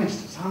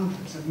promised us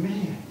hundreds of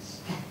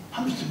millions.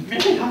 Hundreds of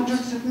millions?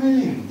 Hundreds of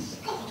millions.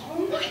 God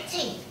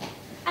almighty!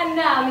 And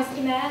now,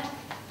 Mr. Mayor,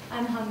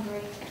 I'm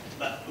hungry.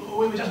 But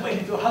we were just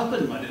waiting for your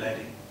husband, my dear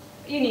lady.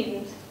 You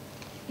needn't.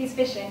 He's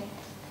fishing,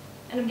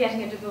 and I'm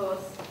getting a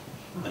divorce.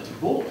 A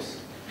divorce?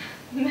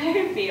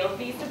 Maybe you'll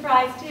be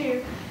surprised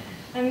too.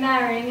 I'm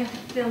marrying a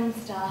film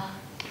star.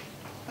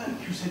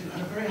 You said you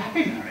had a very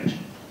happy marriage.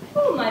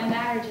 All my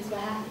marriages were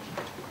happy.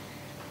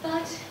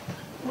 But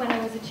when I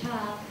was a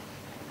child,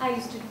 I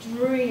used to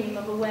dream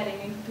of a wedding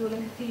in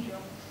Cthulhu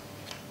Cathedral.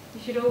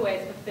 You should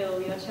always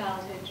fulfill your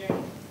childhood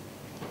dream.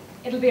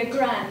 It'll be a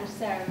grand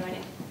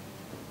ceremony.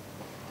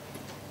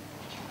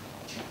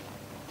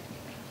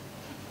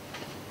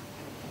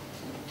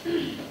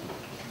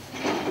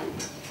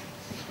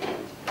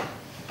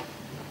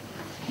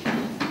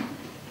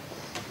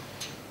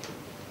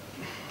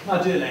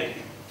 My dear lady,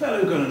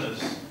 fellow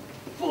Gunners,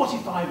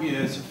 45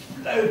 years have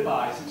flowed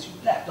by since you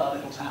left our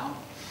little town.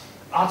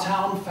 Our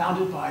town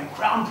founded by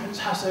Crown Prince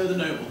Hasso the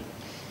Noble.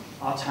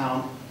 Our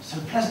town so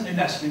pleasantly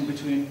nestling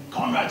between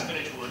Conrad's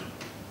Village Wood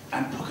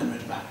and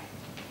Puckenwood Valley.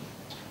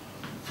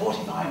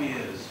 45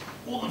 years,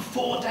 more than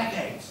 4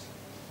 decades.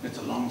 It's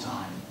a long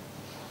time.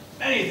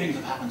 Many things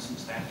have happened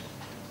since then.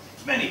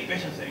 Many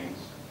bitter things.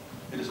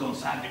 It has gone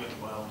sadly with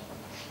the world,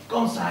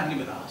 gone sadly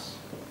with us.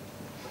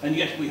 And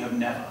yet we have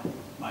never,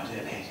 my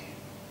dear lady,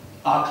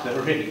 our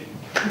Clarine,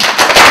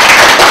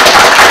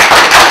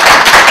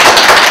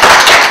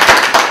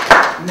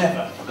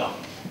 never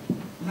forgotten.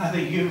 Neither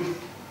you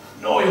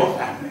nor your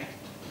family.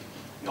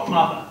 Your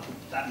mother,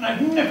 that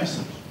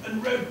magnificent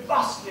and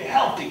robustly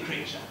healthy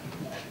creature,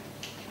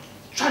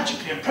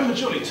 tragically and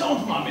prematurely torn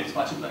from our midst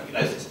by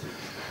tuberculosis.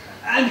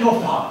 And your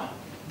father,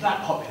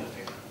 that popular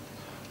figure,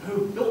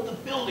 who built the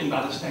building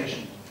by the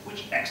station,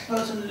 which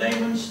experts and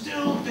laymen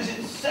still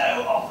visit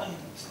so often,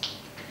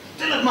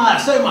 still admire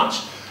so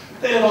much.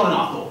 They live on in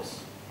our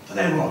thoughts, for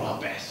they were all our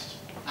best,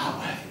 our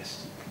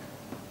worthiest.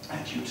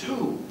 And you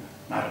too,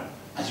 madam,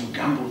 as you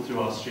gambled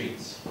through our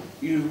streets,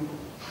 you,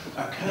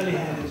 a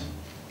curly-haired,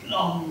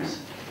 blonde,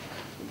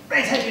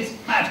 red-headed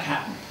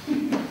madcap,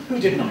 who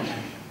did not know you.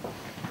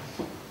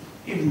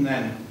 Even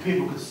then,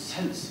 people could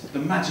sense the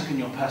magic in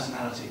your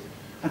personality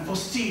and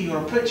foresee your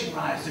approaching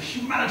rise to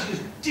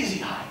humanity's dizzy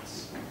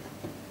heights.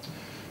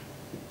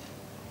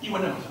 You were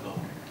never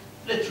forgotten,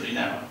 literally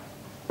never.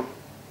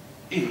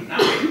 Even now,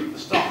 the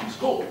staff in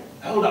school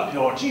held up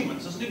your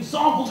achievements as an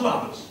example to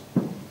others.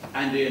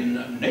 And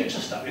in nature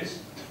studies,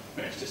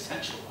 most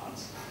essential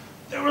ones,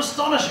 they were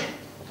astonishing.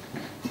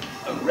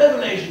 A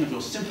revelation of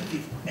your sympathy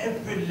for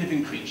every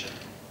living creature.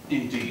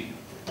 Indeed,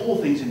 all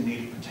things in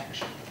need of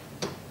protection.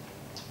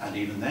 And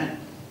even then,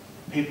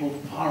 people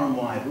far and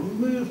wide were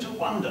moved to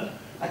wonder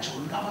at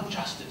your love of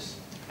justice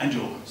and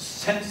your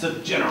sense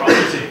of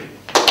generosity.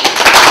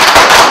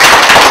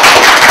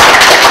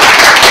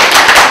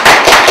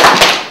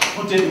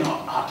 Or did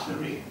not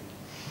artillery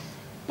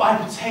buy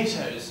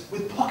potatoes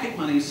with pocket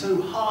money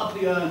so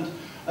hardly earned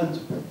and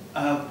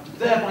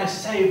thereby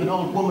save an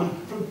old woman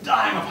from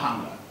dying of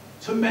hunger,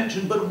 to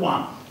mention but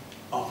one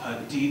of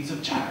her deeds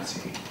of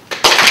charity?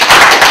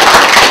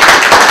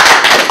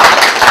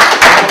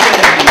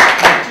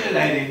 My dear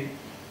lady,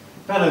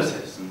 fellow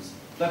citizens,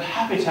 that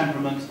happy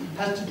temperament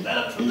has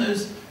developed from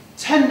those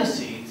tender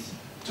seeds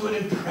to an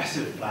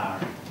impressive flower,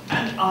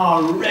 and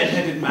our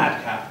red-headed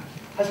madcap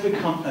has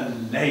become a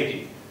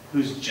lady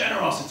whose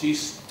generosity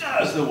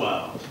stirs the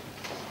world.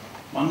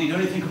 One need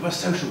only think of her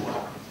social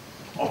work,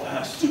 of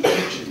her soup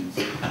kitchens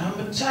and her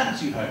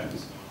maternity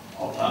homes,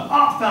 of her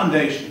art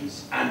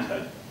foundations and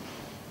her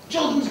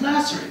children's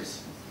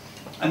nurseries.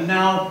 And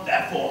now,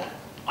 therefore,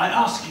 I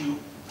ask you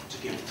to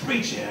give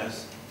 3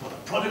 cheers for the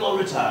prodigal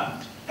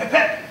returned. Hip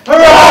hip!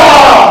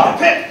 Hurrah! Hip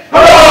hip!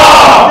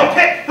 Hurrah! Hip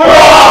hip!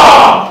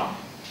 Hurrah!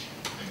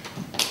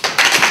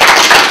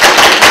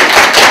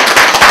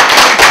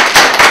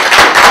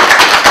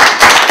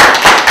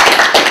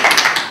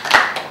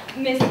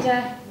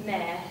 Mr.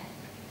 Mayor,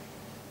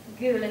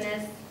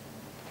 Gouliners,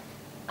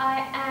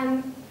 I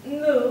am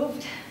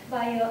moved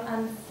by your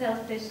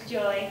unselfish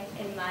joy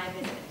in my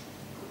visit.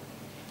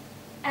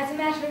 As a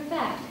matter of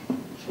fact,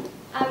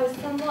 I was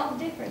somewhat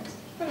different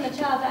from the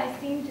child I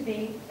seemed to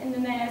be in the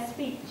mayor's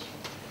speech.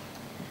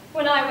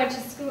 When I went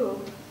to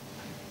school,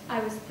 I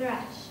was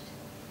thrashed,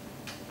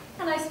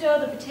 and I stole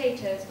the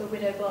potatoes for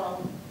Widow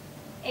Ball,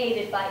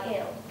 aided by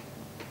ill.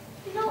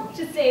 Not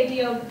to save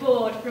the old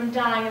board from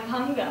dying of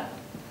hunger,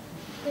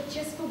 but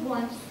just for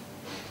once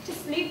to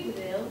sleep with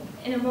ill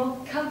in a more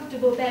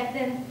comfortable bed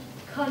than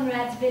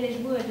Conrad's Village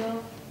Wood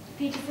or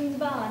Peterson's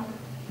Barn.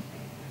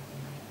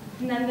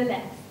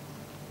 Nonetheless,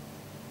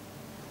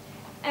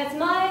 as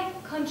my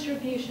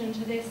contribution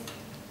to this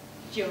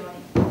joy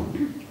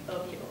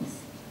of yours,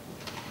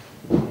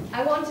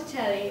 I want to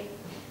tell you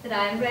that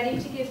I am ready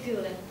to give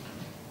Gulen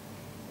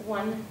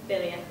 1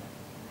 billion.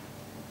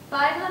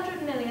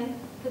 500 million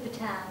for the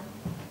town,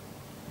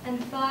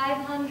 and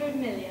 500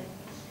 million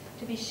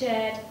to be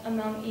shared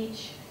among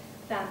each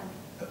family.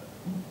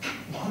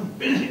 1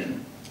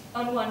 billion?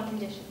 On one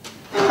condition.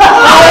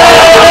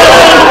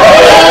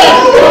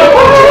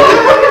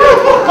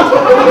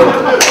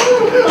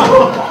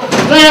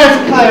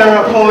 There's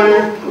Clara for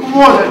you.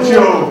 What a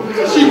jewel.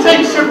 She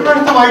takes your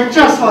breath away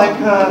just like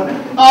her.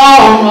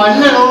 Oh, my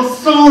little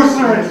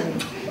sorceress.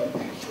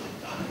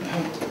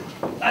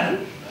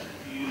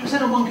 You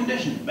said on one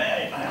condition.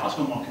 May I ask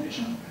on one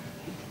condition?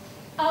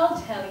 I'll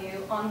tell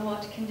you on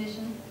what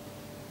condition.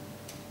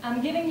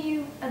 I'm giving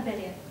you 1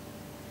 billion,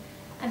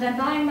 and I'm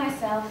buying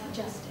myself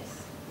justice.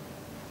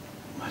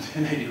 My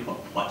dear lady,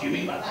 what do you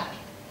mean by that?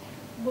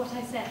 What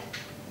I said.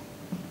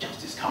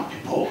 Justice can't be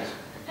bought.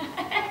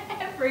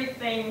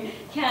 Everything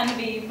can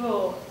be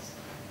bought.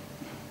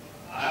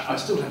 I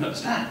still don't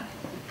understand.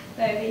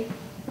 Bobby,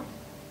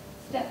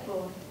 step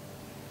forward.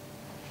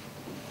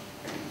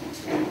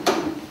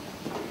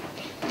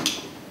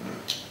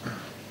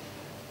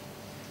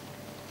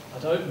 I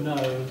don't know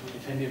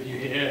if any of you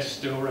here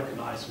still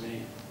recognise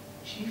me.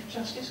 Chief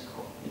Justice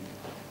Courtney?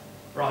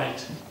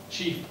 Right,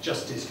 Chief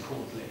Justice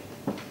Courtney.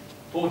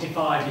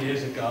 45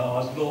 years ago,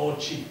 I was Lord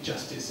Chief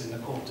Justice in the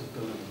Court of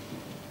Gulen.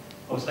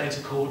 I was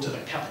later called to the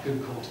Capital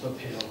Court of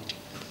Appeal,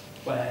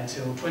 where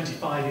until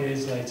 25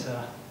 years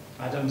later,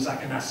 Madame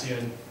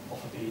Zakanassian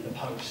offered me the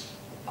post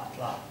of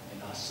butler in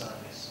her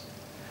service.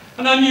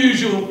 An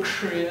unusual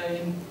career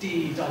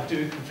indeed, I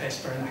do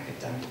confess, for an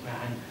academic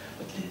man,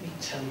 but let me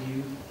tell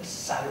you, the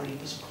salary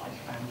was quite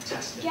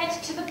fantastic.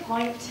 Get to the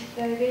point,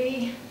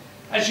 Bobby.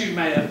 As you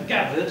may have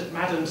gathered,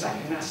 Madame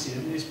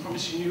Zakanassian is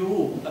promising you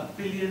all £1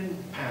 billion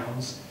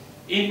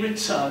in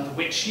return for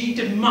which she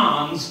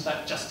demands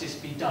that justice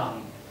be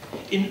done.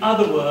 In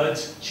other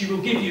words, she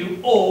will give you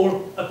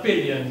all £1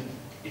 billion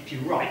if you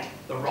right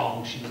the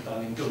wrong she has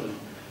done in Gulen.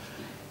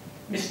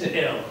 Mr.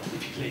 Ill,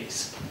 if you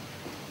please.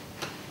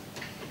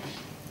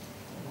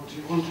 What do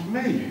you want of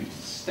me?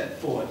 Step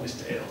forward,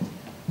 Mr. Ill.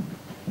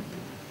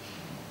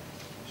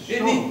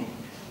 Sure.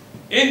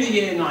 In the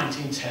year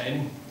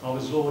 1910, I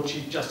was Lord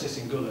Chief Justice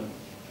in Gulen.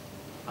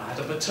 I had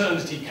a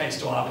paternity case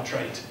to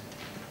arbitrate.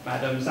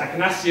 Madame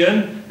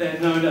Zakanassian,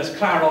 then known as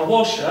Clara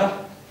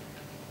Walsher,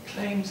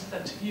 claims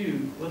that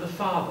you were the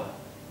father.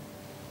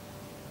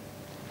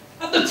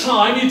 At the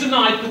time, you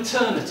denied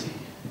paternity.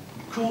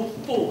 You called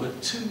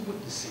forward 2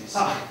 witnesses.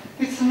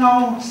 It's an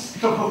old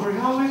story.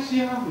 I was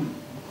young.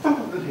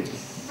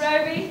 Thoughtless.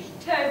 Roby,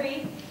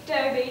 Toby,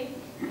 Dobie.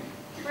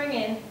 Bring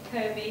in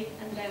Kobe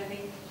and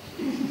Lovey.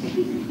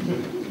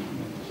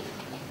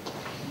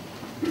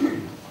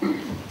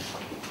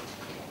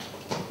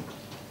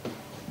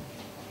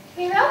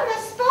 We're on the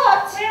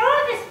spot. We're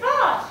on the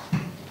spot.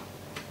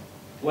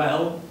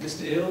 Well,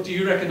 Mr. Ill, do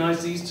you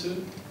recognise these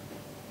two?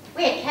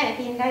 We're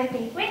Kobe and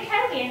Lovey. We're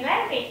Kobe and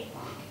Lovey.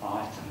 I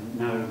don't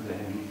know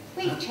them.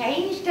 We've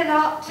changed a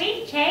lot.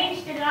 We've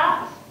changed a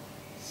lot.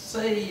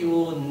 Say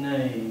your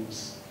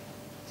names.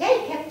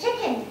 Jacob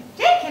Chicken.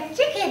 Jacob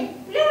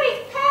Chicken. Louis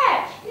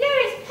Perch.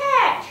 Louis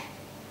Perch.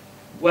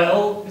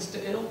 Well,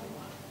 Mr. Ill?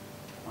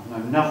 I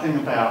know nothing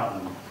about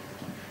them.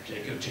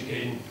 Jacob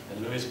Chicken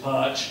and Louis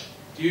Perch.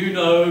 Do you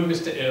know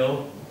Mr.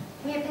 Ill?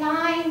 We're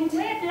blind.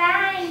 We're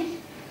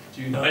blind.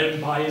 Do you know him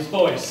by his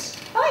voice?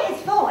 By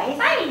his voice.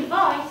 By his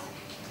voice.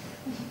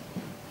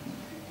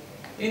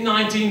 In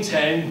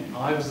 1910,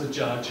 I was the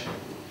judge,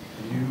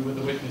 and you were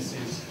the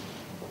witnesses.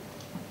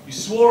 You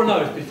swore an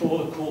oath before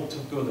the court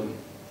of Gulen.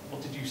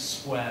 What did you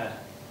swear?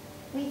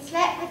 We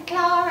slept with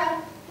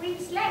Clara. We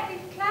slept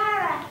with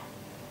Clara.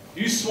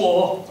 You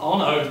swore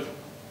on oath,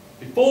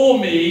 before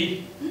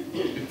me,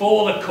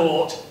 before the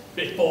court,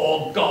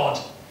 before God.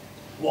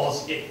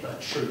 Was it the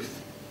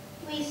truth?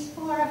 We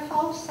swore a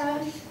false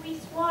oath. We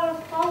swore a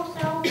false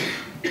oath.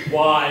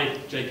 Why,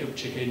 Jacob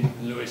Chicken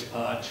and Louis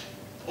Perch?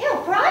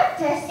 He'll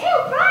bribed us.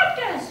 He'll bribed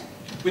us.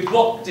 With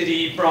what did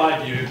he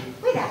bribe you?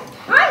 With a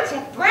pint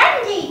of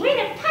brandy. With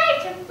a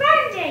pint of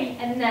brandy.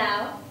 And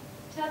now,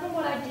 tell them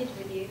what I did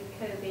with you,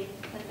 Kobe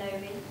and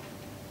Lovey.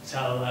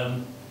 Tell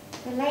them.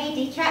 The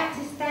lady tracked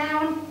us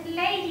down. The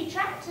lady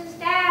tracked us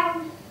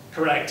down.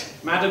 Correct.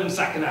 Madame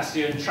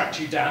Zakanassian tracked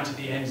you down to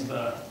the ends of the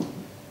earth.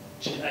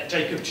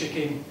 Jacob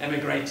Chicken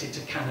emigrated to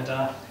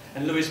Canada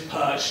and Louis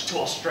Perch to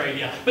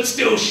Australia, but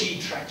still she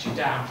tracked you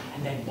down.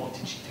 And then what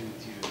did she do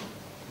with you?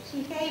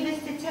 She gave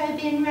us to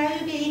Toby and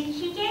Roby.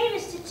 She gave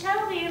us to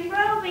Toby and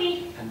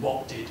Roby. And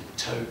what did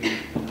Toby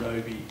and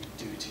Roby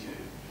do to you?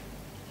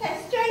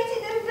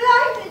 Castrated and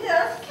blinded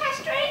us.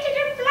 Castrated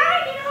and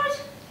blinded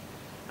us.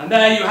 And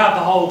there you have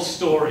the whole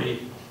story.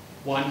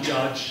 One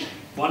judge,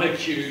 one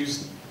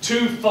accused,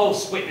 2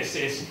 false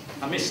witnesses,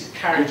 a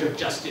miscarriage of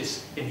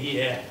justice in the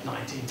year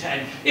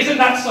 1910. Isn't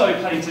that so,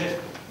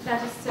 plaintiff?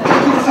 That is so.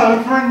 It's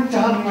over and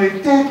done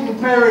with, dead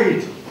and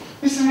buried.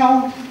 It's an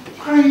old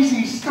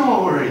crazy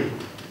story.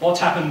 What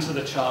happened to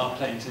the child,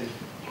 plaintiff?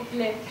 It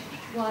lived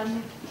 1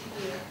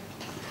 year.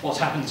 What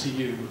happened to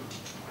you?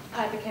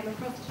 I became a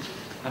prostitute.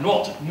 And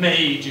what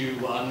made you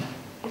one?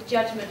 The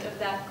judgment of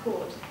that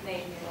court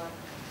made me one.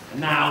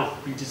 And now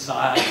you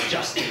desire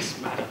justice,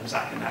 Madam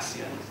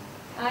Zaganasian.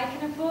 I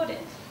can afford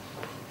it.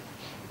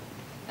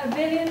 A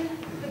billion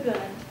for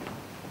Gulen.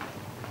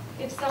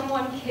 If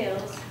someone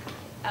kills,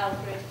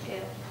 Alfred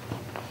Hill.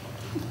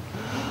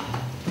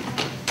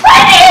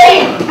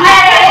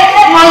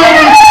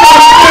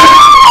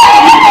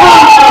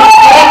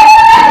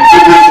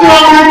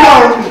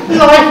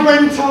 Life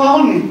went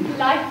on.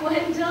 Life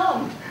went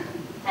on,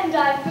 and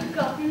I've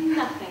forgotten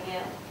nothing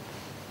ill.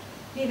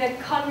 Neither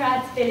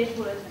Conrad's village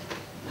wood,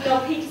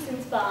 nor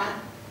Peterson's barn,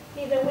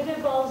 neither Widow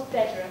Ball's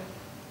bedroom,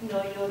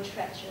 nor your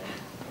treachery.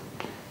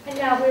 And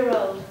now we're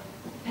old,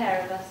 the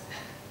pair of us,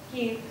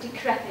 you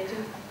decrepit,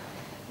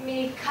 and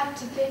me cut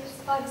to bits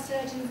by the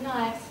surgeon's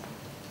knives.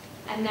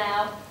 And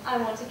now I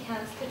want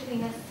accounts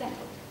between us settled.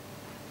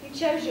 You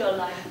chose your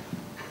life,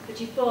 but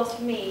you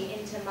forced me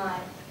into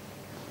mine.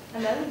 A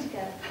moment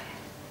ago,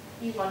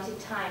 you wanted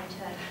time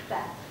turned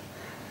back.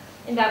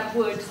 In that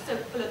wood so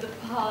full of the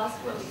past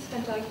where we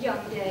spent our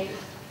young days.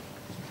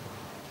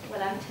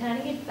 Well, I'm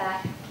turning it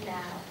back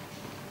now.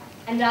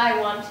 And I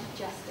want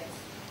justice.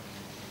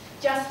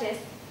 Justice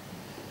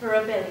for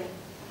a billion.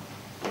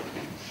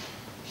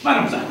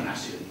 Madam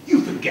Zaganasian,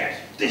 you forget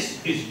this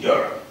is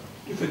Europe.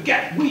 You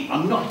forget we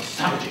are not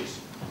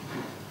savages.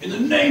 In the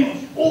name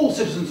of all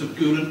citizens of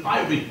Gulen,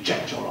 I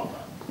reject your offer.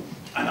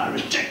 And I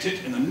reject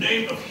it in the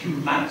name of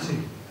humanity.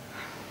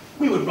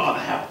 We would rather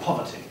have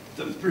poverty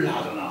than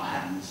blood on our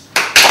hands.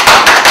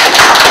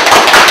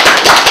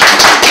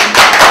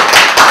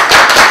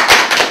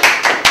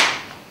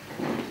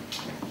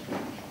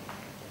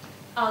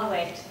 I'll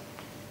wait.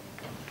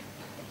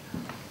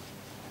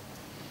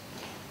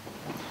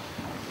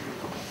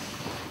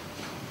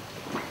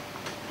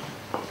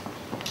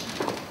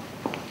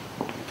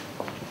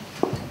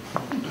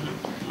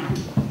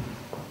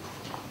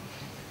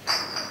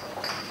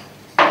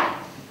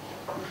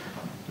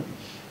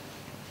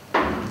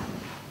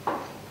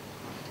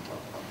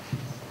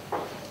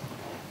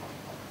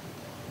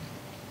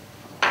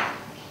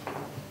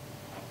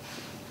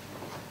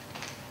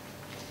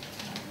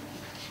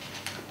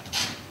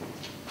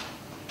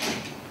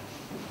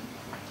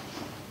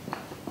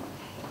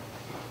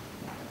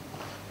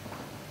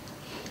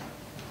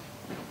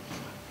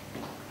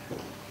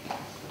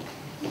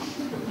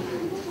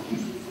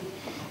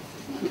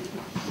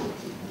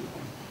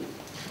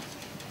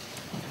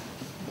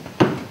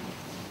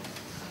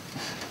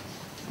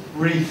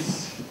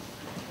 Wreaths.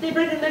 They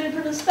bring them in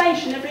from the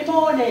station every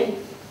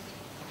morning.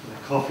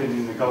 The coffin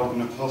in the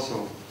Golden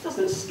Apostle.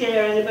 Doesn't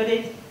scare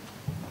anybody.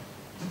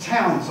 The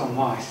town's on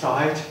my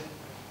side.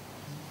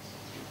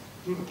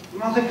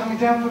 Mother coming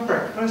down for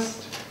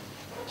breakfast?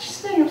 She's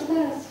staying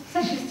upstairs.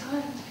 Says she's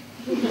tired.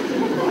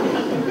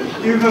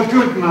 You've a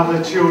good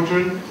mother,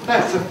 children.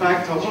 That's a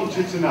fact I want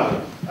you to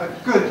know. A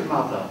good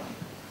mother.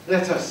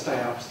 Let her stay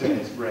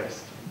upstairs,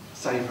 rest,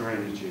 save her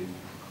energy.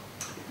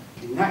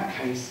 In that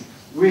case,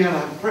 we'll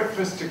have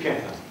breakfast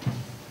together.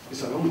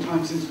 It's a long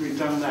time since we've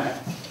done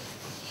that.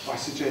 I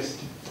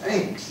suggest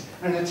eggs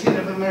and a tin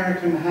of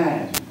American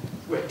ham.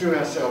 We'll do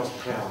ourselves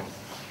proud.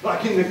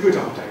 Like in the good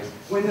old days,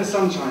 when the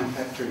Sunshine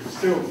Factory was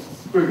still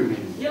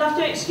booming. You'll have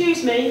to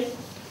excuse me.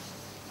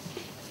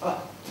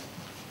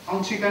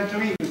 Aren't you going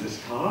to eat with us,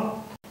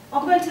 Carl?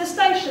 I'm going to the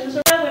station. There's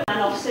a railway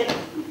man opposite.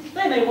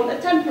 They may want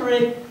a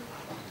temporary.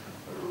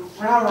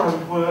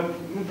 Railroad work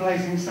in the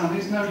blazing sun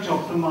is no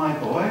job for my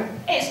boy.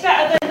 It's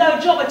better than no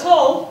job at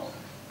all.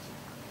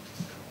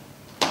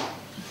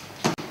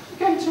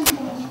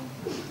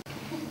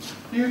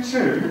 You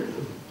too?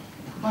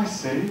 I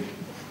see.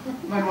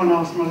 May one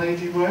ask my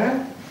lady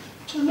where?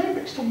 To the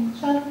Limerick station,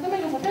 so they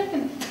may have a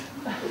bacon.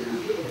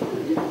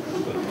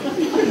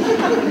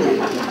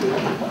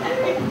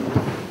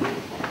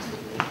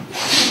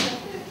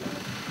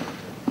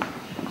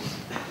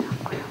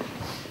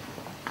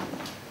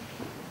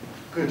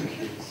 Good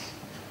kids.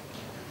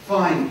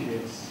 Fine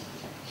kids.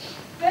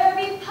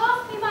 Berby,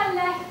 pass me my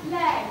left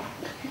leg.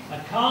 I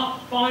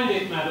can't find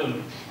it,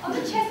 madam. On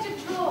the chest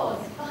of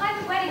drawers,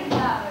 behind the wedding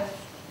flowers.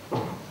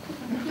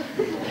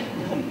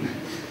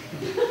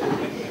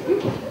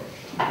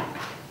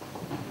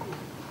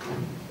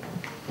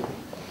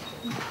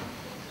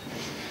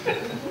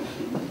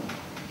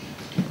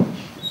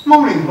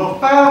 Morning,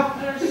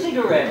 Hofbauer.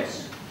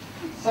 Cigarettes.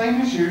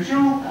 Same as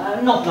usual.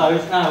 Not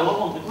those, no. I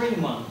want the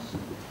green ones.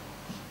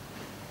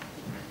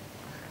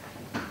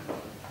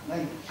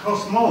 They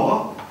cost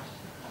more.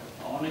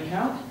 On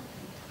account?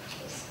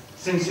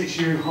 Since it's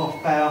you,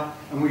 Hofbauer,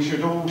 and we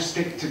should all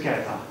stick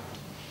together.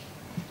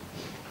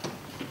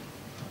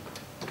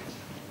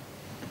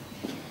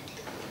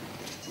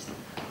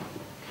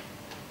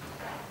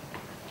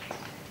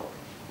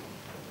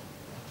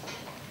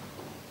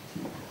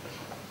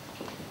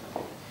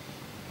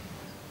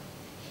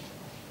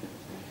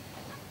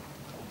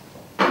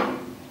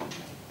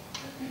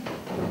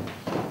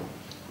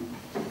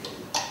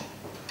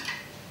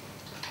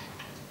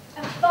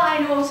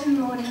 Fine autumn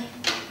morning.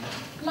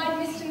 Light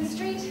mist in the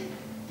street,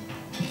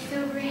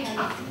 silvery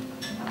haze.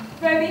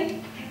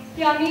 Roby,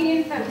 the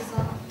Armenian folk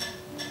song.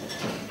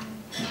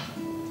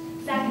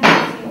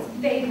 Zacchaeus'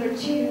 favourite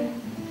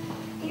tune.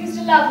 He used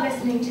to love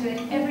listening to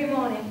it every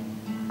morning.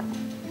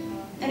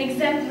 An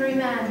exemplary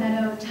man,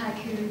 that old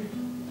tycoon,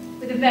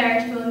 with a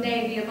veritable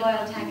navy of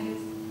oil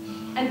tankers,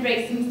 and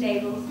racing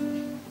stables,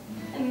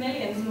 and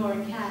millions more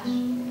in cash.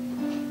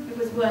 It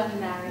was worth a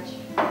marriage.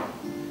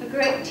 A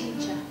great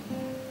teacher,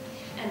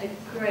 and a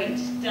great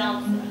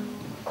dancer.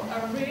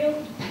 A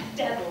real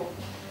devil.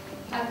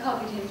 I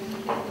copied him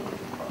completely.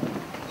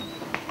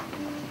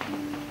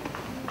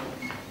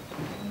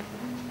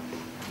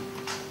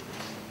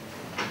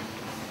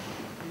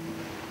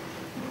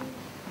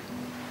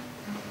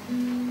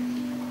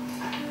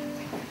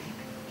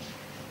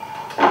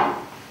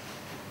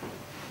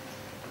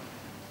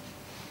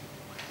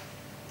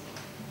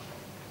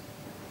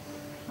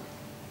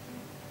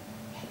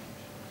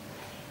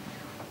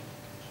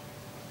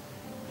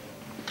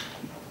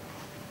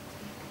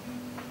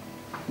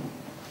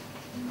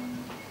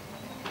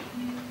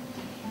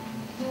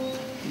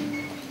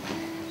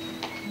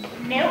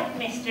 Milk,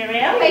 Mr.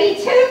 Hill. Me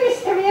too,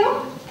 Mr.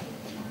 Hill.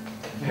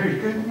 Very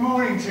good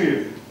morning to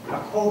you. A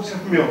quart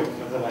of milk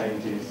for the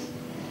ladies.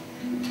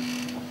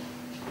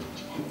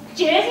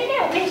 Jersey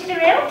milk, Mr.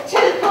 Hill.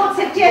 2 quarts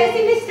of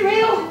Jersey, Mr.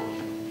 Hill.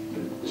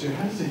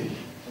 Jersey.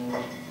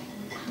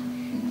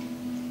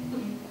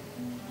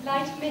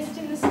 Light mist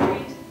in the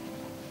street,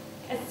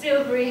 a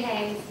silvery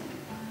haze,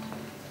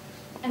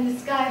 and the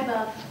sky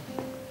above,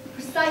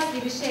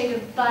 precisely the shade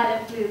of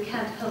violet blue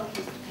Count Hulk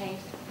used to paint.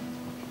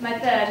 My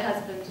third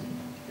husband,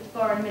 the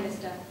foreign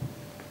minister.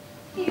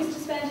 He used to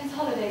spend his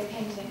holidays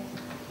painting.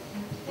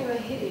 They were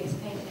hideous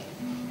paintings.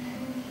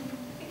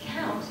 The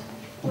Count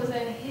was a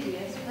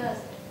hideous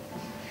person.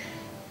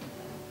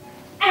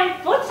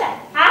 And butter,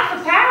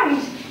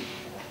 £1/2.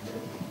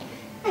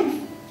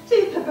 And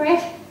super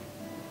bread.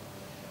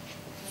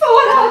 4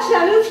 large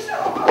loaves.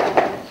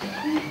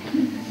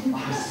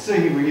 I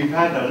see we've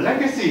had a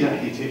legacy,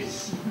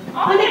 ladies.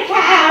 On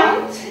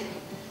account.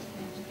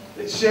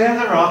 Share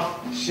the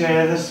rough,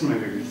 share the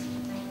smooth.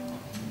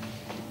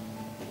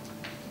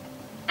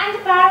 And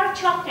a bar of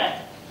chocolate.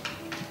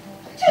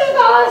 2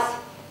 bars.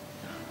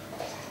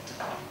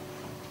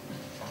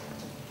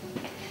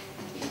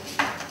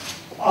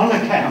 On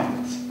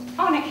account.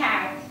 On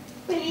account.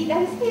 Will you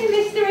those here,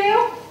 Mr.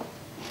 Hill?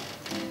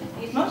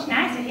 It's much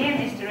nicer here,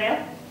 Mr. Hill.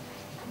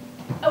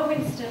 Oh,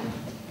 Winston,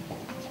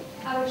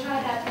 I will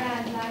try that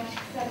brand like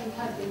 7th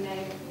husband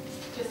name,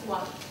 just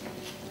once.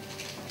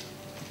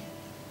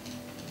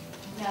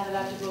 Now that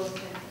I've divorced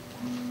him.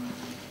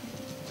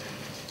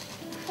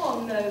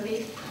 Poor Moby,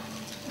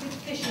 with his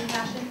fishing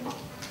passion.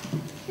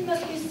 He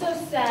must be so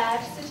sad,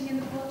 sitting in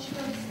the porch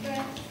full of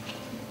stress.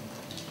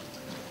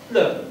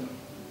 Look,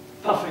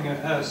 puffing at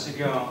her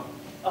cigar,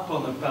 up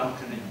on the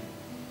balcony.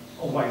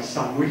 Always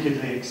some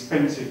wickedly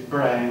expensive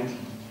brand.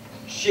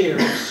 Sheer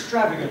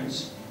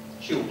extravagance.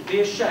 She ought to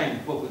be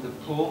ashamed, what with the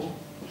poor.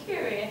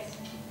 Curious.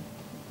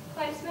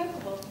 Quite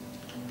smokable.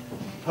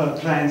 Her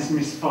plans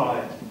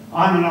misfired.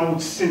 I'm an old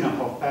sinner,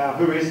 Hofbauer,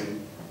 who isn't?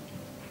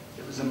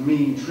 It was a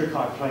mean trick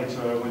I played to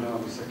her when I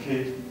was a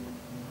kid.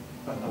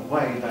 But the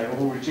way they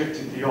all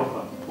rejected the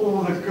offer,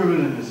 all the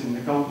Guleners in the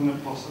Golden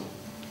Apostle,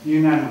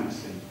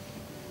 unanimously.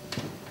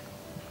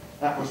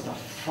 That was the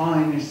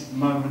finest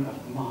moment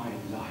of my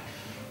life.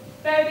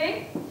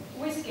 Bobby,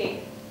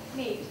 whiskey,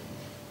 neat.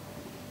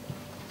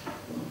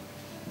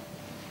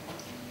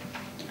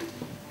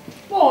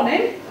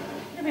 Morning.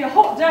 It'll be a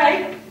hot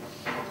day.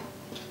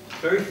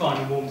 Very fine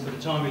and warm for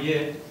the time of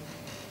year.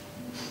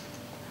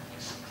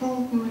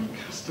 Extraordinary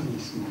custom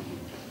this morning.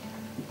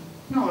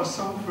 Not a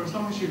soul for as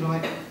long as you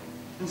like,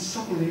 and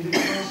suddenly the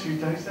first few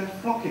days they're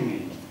flocking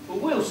in. Well,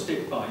 we'll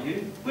stick by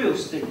you. We'll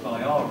stick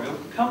by our Hill,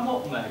 come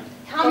what may.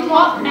 Come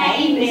what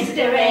may,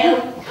 Mr.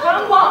 Hill.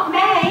 Come what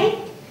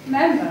may.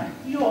 Remember,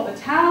 you're the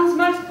town's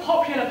most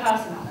popular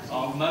personality.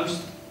 Our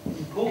most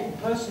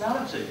important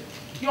personality.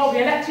 You'll be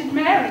elected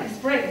mayor in the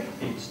spring.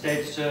 It's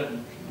dead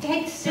certain.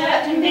 Dead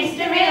certain,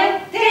 Mr.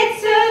 Hill. Dead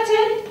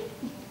certain.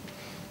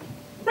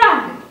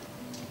 Brandy.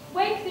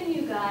 Wake the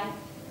new guy.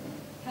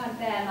 Can't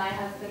bear my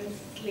husband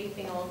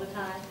sleeping all the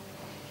time.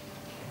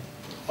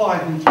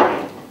 5 and 3.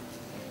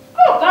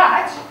 Not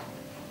that.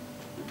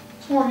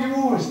 It's what you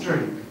always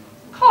drink.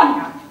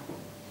 Cognac.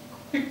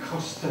 It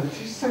costs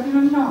 37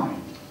 and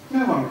 9.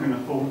 No one can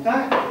afford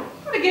that.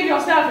 Got to give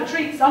yourself a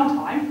treat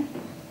sometime.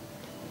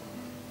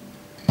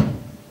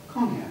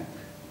 Cognac.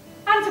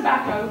 And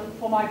tobacco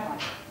for my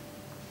pipe.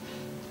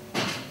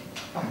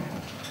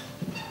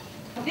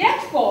 The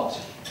export.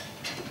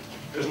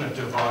 Isn't it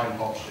divine,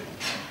 Moxie?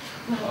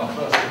 Our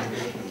first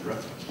engagement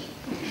breakfast.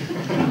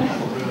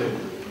 Really.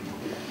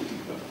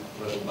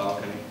 The little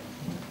balcony.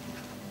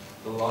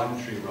 The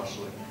lime tree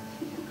rustling.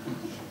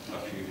 A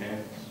few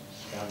hens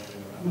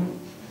scampering around.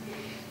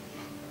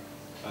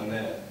 And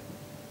there,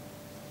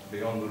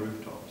 beyond the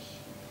rooftops,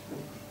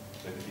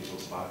 the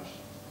people's lives.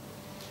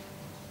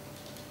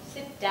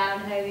 Sit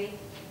down, Hobie.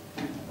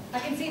 I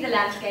can see the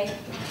landscape.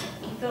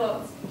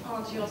 Thoughts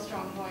aren't your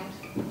strong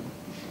point.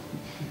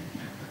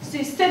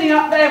 She's sitting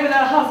up there with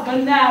her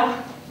husband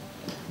now.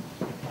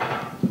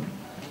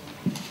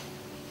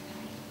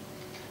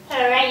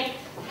 Her eighth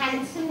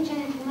handsome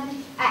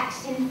gentleman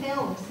acts in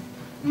films.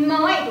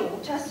 My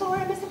daughter saw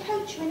him as a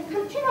poacher in a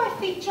country life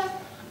feature.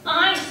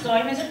 I saw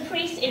him as a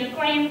priest in a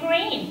Graham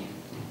Greene.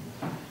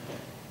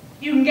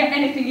 You can get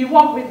anything you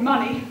want with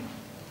money.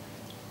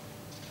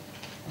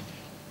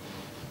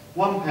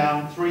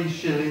 £1, 3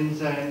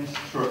 shillings and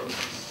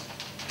trucks.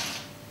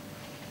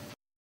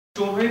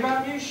 Story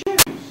about new shoes.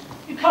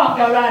 You can't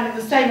go around in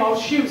the same old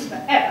shoes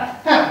forever.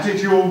 How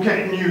did you all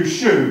get new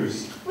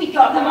shoes? We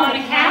got them on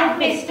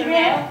account, Mr.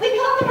 Hill. We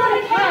got them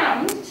on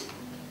account.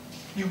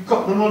 You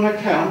got them on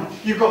account?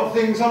 You got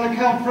things on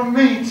account from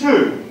me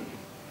too?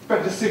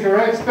 Better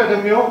cigarettes,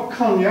 better milk,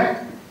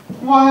 cognac.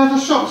 Why are the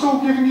shops all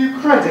giving you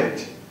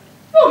credit?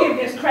 You're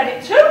giving us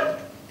credit too.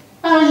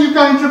 How are you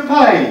going to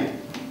pay?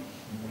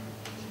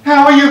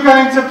 How are you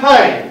going to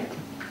pay?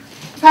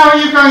 How are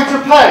you going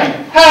to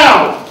pay?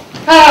 How?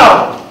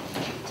 How?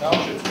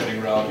 Township's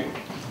getting rowdy.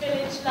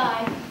 Village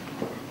life.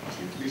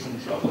 Seems to be some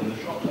trouble in the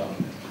shop down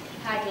there.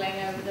 Haggling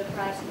over the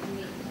price of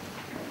meat.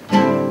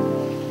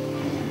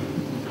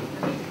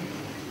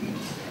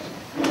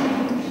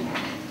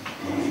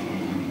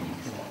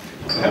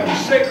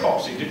 Heaven's sake,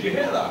 Hopsy, did you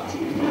hear that?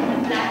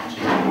 Black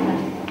panther.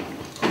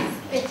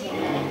 Spitting.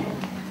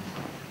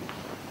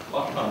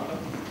 Black Panther?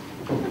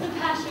 The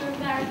Pasha of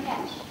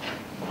Marrakesh.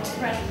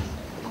 Present.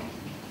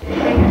 A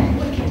very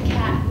wicked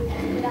cat with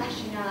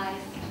flashing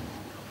eyes.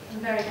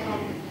 And very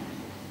confident.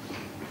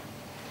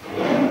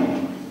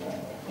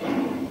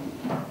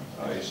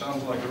 Oh, he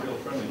sounds like a real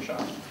friendly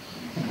chap.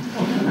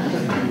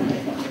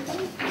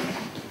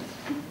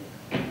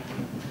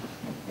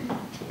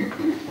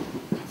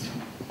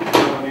 Are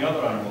there any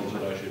other animals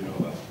that I should know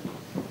about?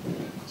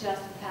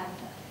 Just a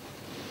panther.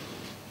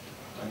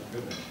 Thank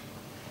goodness.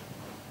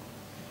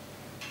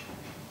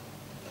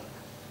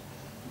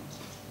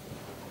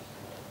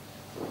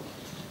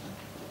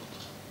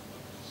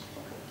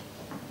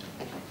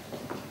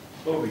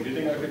 Bobby, do you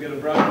think I could get a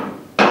brownie?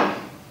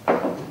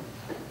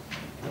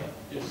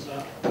 Yes,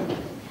 sir.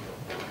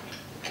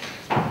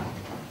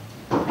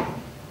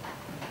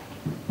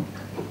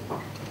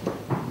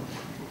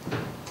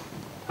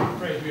 I'm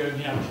afraid we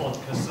only have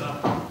vodka, sir.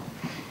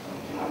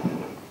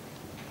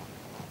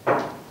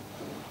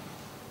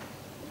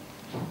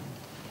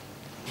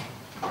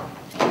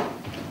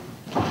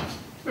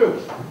 Bill,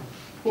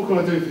 what can I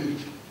do for you?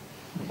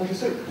 Like I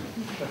said,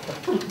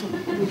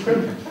 you're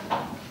friendly.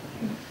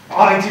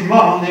 I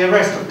demand the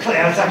arrest of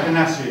Claire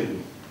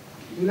Zachanassian.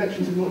 The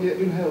elections have not yet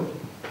been held.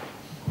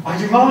 I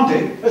demand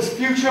it as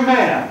future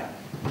mayor.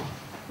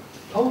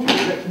 Told you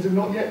the elections have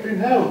not yet been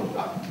held.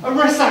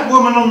 Arrest that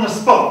woman on the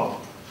spot.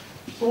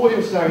 So what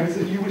you're saying is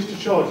that you wish to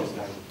charge us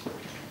now.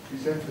 You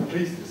send for the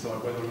police to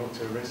decide whether or not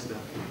to arrest her.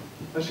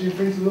 Has she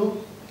infringed the law?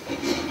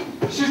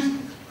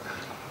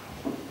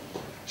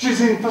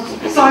 She's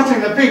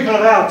inciting the people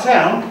of our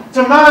town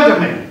to murder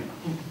me.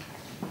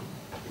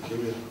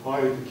 Peculiar,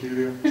 highly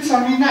peculiar. It's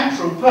only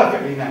natural,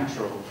 perfectly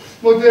natural.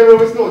 My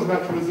dear, it's not as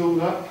natural as all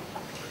that.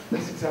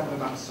 Let's examine the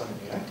matter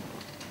soberly, eh?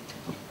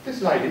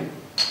 This lady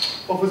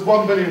offers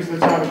 £1 billion to the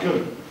town of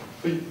Good.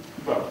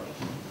 Well,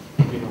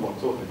 you know what I'm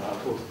talking about,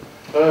 of course.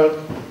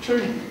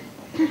 True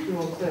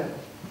odds there.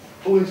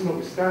 All this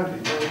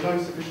notwithstanding, there are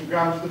no sufficient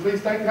grounds for the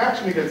police taking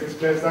action against Miss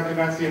Claire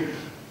Zachanassian.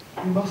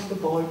 You must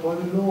abide by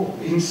the law.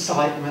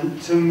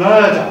 Incitement to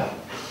murder.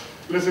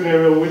 Listen here,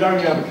 Earl, we don't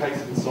only have a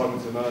case of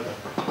incitement to murder.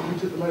 We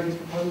took the lady's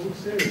proposal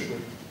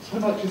seriously. So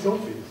much is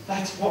obvious.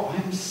 That's what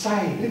I'm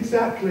saying.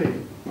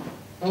 Exactly.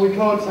 And we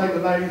can't take the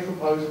lady's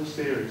proposal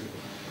seriously.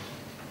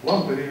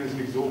 £1 billion is an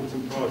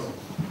exorbitant price.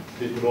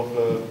 People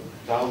offer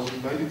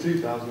 1,000, maybe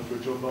 2,000 for a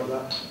job like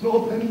that. Not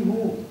a penny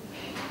more.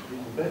 You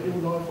can bet your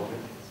life on it.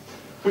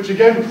 Which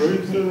again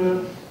proves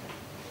that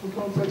we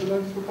can't take the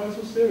lady's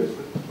proposal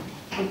seriously.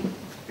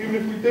 Even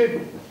if we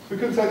did, we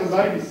couldn't take the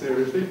lady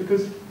seriously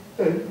because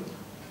then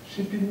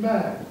she'd be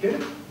mad. Get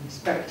it?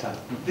 Inspector,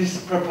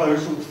 this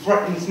proposal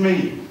threatens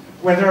me.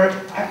 Whether it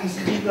happens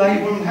to be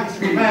the woman happens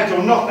to be mad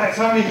or not, that's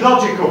only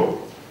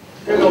logical.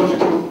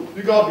 Illogical.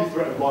 You can't be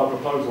threatened by a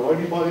proposal,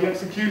 only by the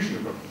execution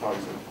of a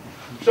proposal.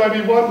 Show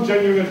me one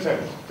genuine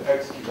attempt to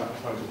execute that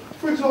proposal.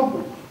 For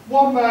example,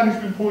 one man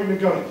who's been pointing a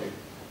gun at you,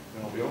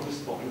 and I'll be on the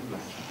spot in a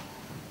flash.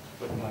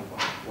 But no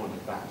one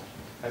of that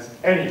has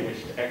any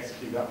wish to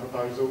execute that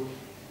proposal.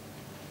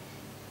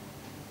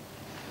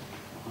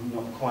 I'm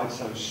not quite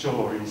so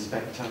sure,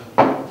 Inspector.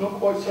 Not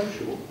quite so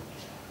sure.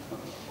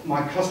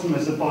 My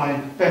customers are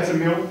buying better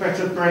milk,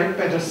 better bread,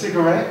 better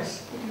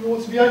cigarettes. You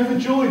ought to be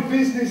overjoyed.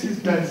 Business is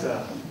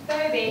better.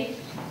 Bobby,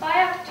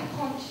 buy up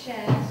DuPont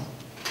shares.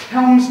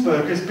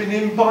 Helmsburg has been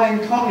in buying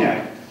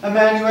cognac. A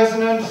man who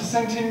hasn't earned a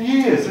cent in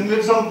years and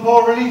lives on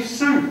poor relief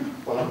soup.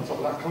 Well, on top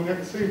of that cognac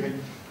this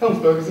evening,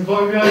 Helmsburg has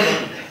invited me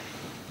over.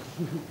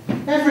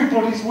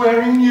 Everybody's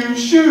wearing new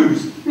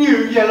shoes.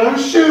 New yellow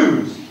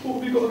shoes. What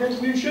have you got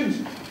against new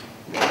shoes?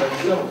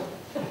 Themselves.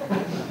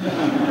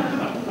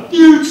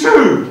 You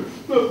too.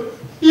 Look,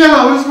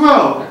 yellow as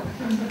well.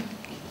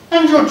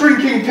 And you're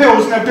drinking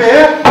Pilsner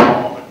beer.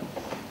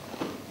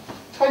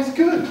 tastes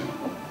good.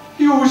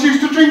 You always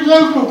used to drink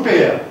local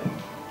beer.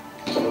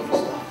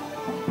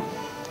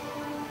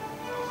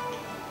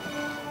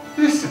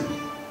 Listen.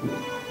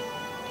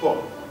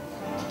 What?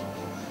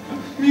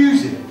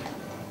 Music.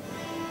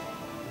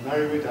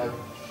 No, we don't.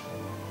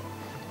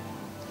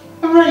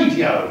 A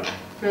radio.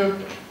 Yeah,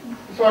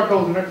 so I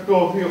called the next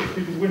door to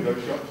keep his window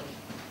shut.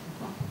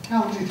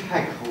 How did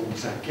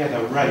Haghalter get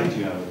a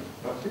radio?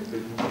 That's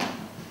it.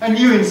 And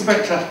you,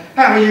 Inspector,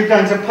 how are you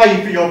going to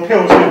pay for your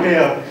Pilsner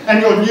beer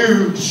and your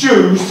new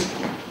shoes?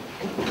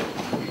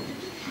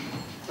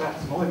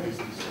 That's my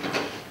business.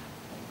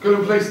 Go to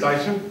the police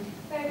station.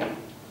 Baby,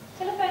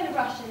 telephone the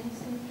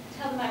Russians and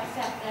tell them I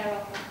accept their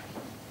offer.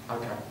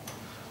 Okay.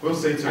 We'll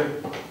see to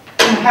it.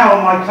 And how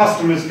are my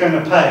customers going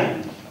to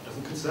pay?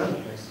 Doesn't concern the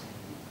police.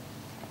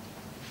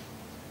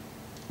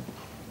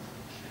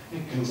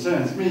 It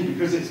concerns me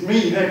because it's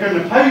me they're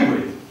going to pay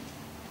with.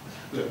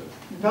 Look,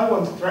 no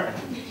one's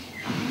threatening.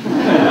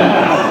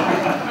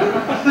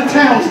 The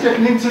town's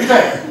getting into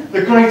debt.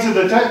 The greater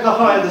the debt, the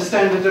higher the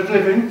standard of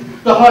living.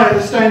 The higher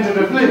the standard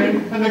of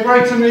living, and the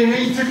greater the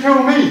need to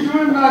kill me. Do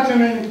you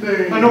imagine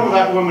anything? And all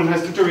that woman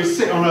has to do is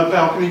sit on her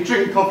balcony,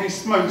 drink coffee,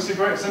 smoke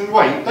cigarettes, and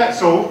wait.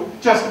 That's all.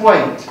 Just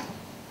wait.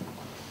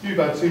 You've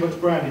had too much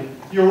brandy.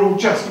 You're all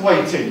just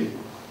waiting.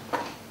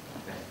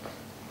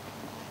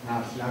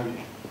 Now,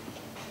 slowly.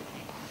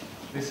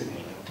 Listen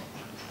here.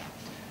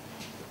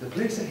 The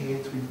police are here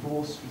to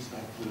enforce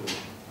respect for law,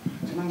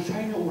 to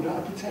maintain order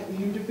and protect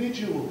the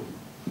individual.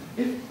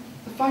 If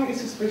the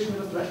faintest suspicion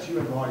of a threat to you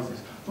arises,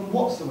 from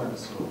whatsoever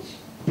source,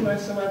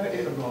 wheresoever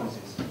it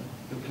arises,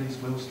 the police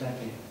will step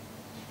in.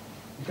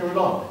 You can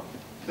rely on it.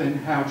 Then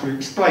how do you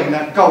explain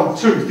that gold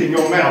tooth in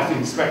your mouth,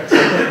 Inspector?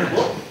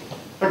 What?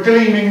 A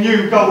gleaming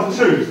new gold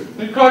tooth.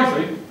 Are you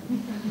crazy?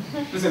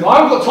 Listen,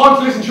 I haven't got time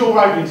to listen to your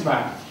ravings,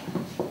 man.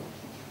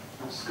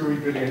 That screwy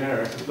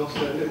billionaire has lost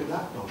their little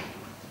lapdog,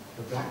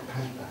 the Black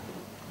Panther,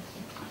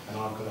 and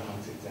I've got to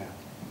hunt it down.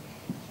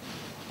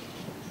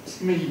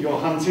 It's me you're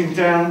hunting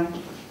down.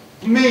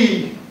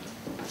 Me!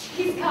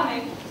 He's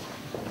coming.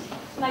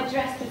 My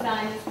dress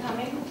designer's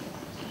coming.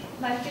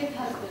 My fifth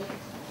husband.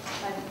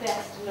 My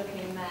best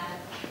looking man.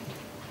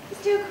 He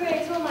still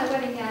creates all my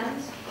wedding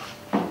gowns.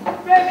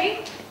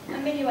 Roby, a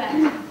minuet. I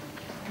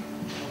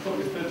thought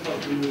your fifth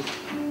husband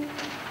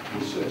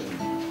was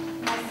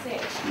surgeon. My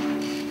sixth.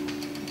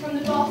 From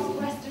the boss of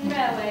Western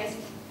Railways.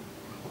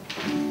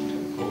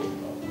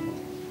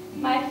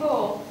 My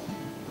fourth,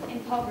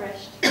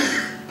 impoverished.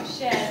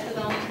 Shares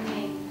belong to me.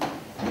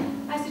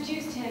 I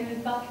seduced him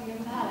in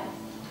Buckingham Palace.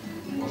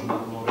 Wasn't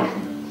that modest?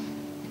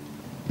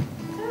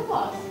 So it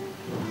was.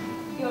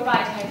 You're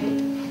right, Harry.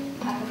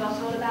 I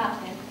forgot all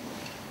about him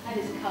and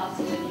his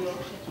castle in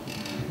Yorkshire.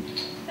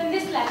 Then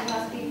this letter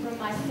must be from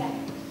my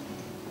second.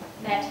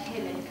 Met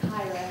him in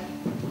Cairo.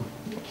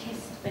 We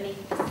kissed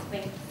beneath the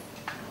Sphinx.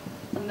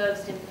 A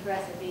most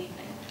impressive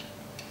evening.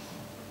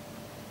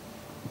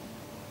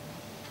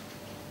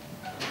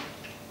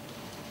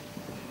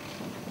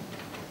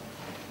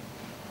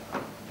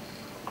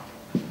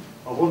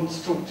 I want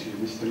to talk to you,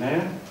 Mr.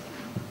 Mayor.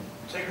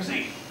 Take a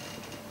seat.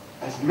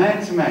 As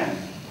man to man,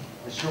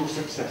 as your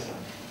successor.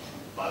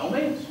 By all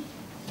means.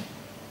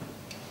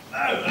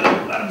 Oh,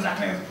 that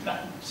exactly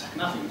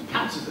nothing. The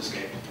pants has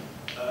escaped.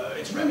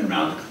 It's roaming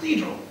round the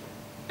cathedral.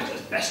 So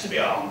it's best to be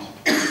armed.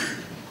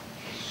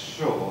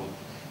 Sure.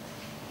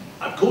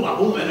 I've called up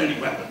all the men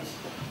owning weapons.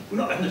 We're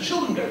not letting the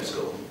children go to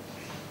school.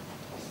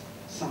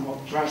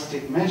 Somewhat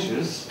drastic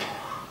measures.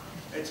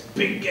 It's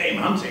big game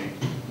hunting.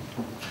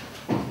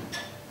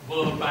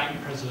 World Bank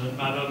President,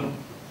 madam.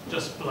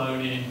 Just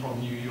flown in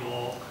from New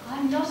York.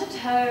 I'm not at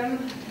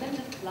home. Meant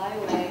to fly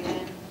away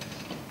again.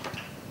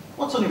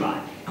 What's on your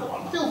mind? Go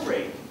on, feel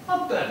free.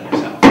 Unburden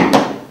yourself.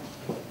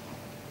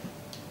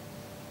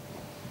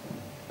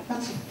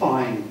 That's a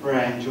fine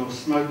brand you're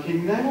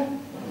smoking there.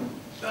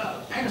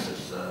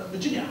 Pegasus,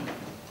 Virginia.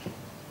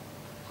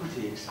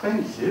 Pretty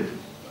expensive.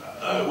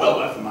 Well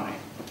worth the money.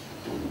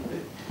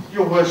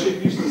 Your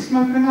worship used to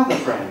smoke another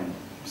brand.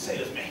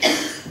 Sailor's mate.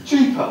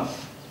 Cheaper.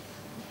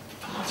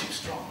 Far too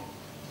strong.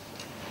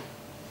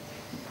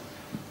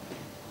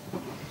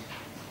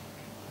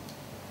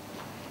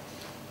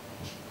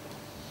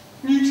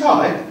 New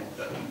tie?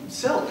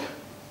 Silk.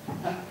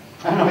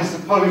 And I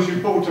suppose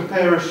you bought a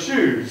pair of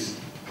shoes.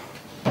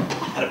 I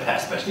had a pair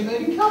specially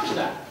made in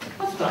Calcutta.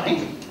 That's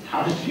right.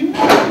 How did you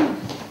know?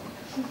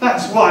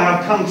 That's why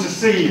I've come to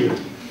see you.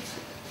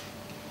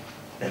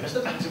 Then what's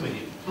the matter with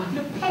you?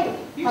 You're pale.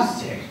 You're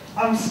sick.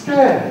 I'm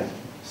scared.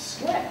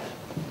 Scared?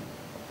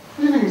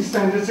 Living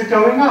standards are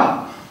going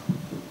up.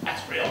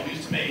 That's real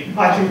news to me.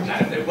 I'm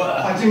glad if they were.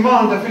 I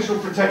demand official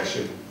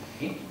protection.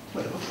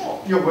 Where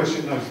before? Your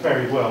worship knows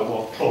very well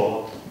what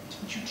for.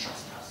 Don't you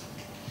trust us?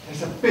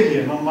 There's $1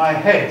 billion on my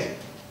head.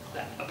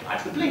 Then apply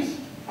to the police.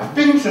 I've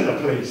been to the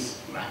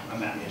police. My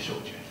man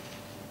reassured you.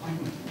 When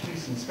the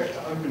police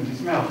inspector opened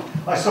his mouth,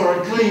 I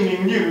saw a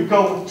gleaming new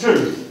gold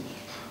tooth.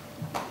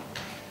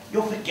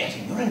 You're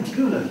forgetting you're in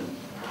Gulen,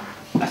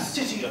 a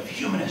city of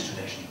humanist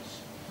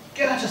traditions.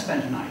 Get out to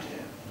spend a night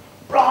here.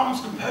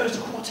 Brahms composed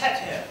a quartet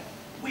here.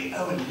 We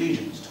owe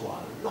allegiance to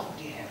our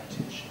lofty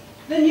heritage.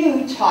 The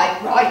new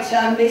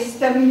typewriter,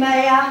 Mr.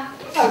 Mayor.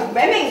 A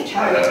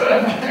Remington.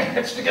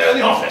 It's to go in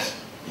the office.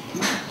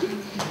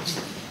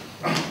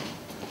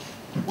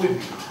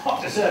 We've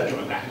not deserved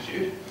your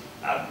gratitude.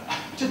 I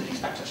didn't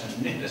expect such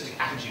a nihilistic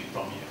attitude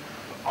from you.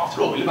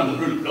 After all, we live under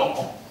the rule of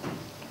law.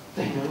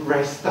 Then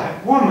arrest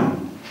that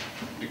woman.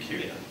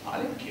 Peculiar.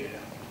 Highly peculiar.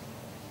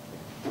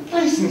 The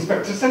police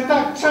inspector said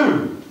that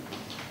too.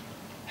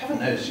 Heaven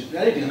knows, the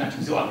lady didn't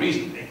act so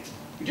unreasonably.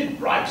 You didn't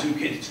bribe 2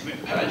 kids to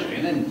commit perjury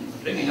and then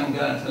fling a young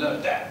girl into the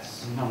lower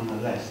depths.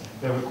 Nonetheless,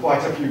 there were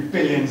quite a few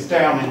billions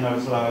down in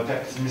those lower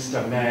depths,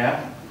 Mr.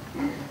 Mayor.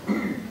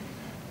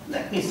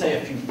 Let me say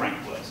a few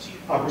frank words to you.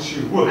 I wish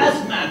you would.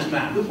 As man to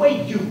man, the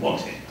way you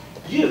want it,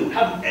 you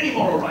haven't any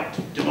moral right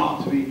to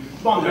demand the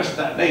rest of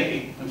that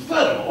lady, and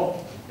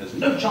furthermore, there's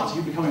no chance of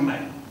you becoming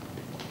mayor.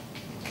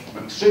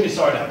 I'm extremely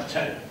sorry to have to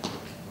tell you.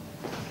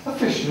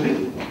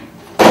 Officially?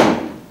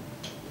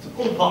 It's an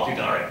all-party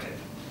directive.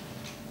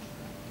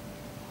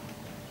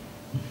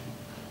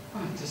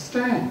 I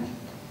understand.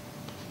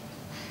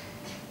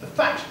 The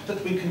fact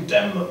that we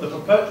condemn the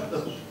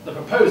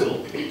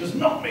proposal does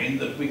not mean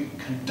that we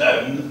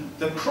condone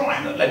the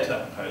crime that led to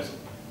that proposal.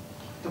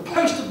 The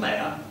post of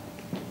mayor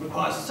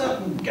requires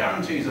certain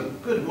guarantees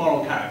of good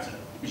moral character,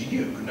 which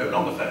you can no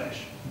longer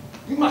furnish.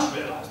 You must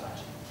realise that.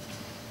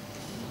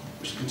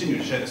 We should continue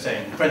to show the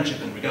same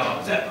friendship and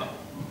regard as ever.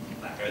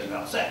 That goes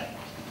without saying.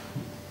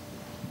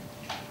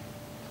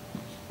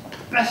 The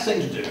best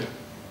thing to do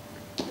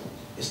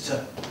is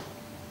to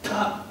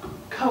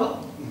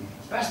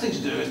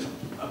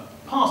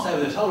pass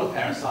over this whole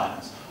affair in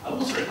silence. I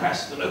also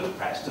request the local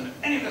press to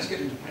any of us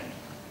get into print.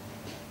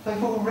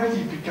 They've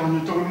already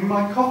begun adorning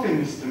my coffin,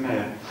 Mr.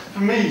 Mayor. For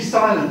me,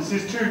 silence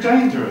is too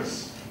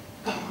dangerous.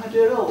 Oh, my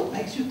dear old, what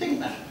makes you think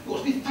that? You ought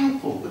to be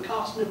thankful for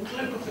casting a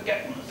cloak of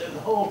forgetfulness over the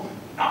whole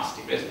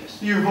nasty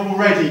business. You've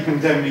already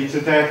condemned me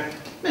to death.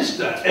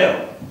 Mr.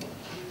 Ill.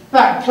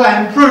 That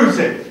plan proves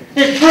it.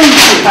 It proves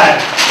you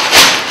have.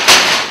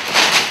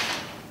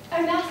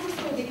 Oh,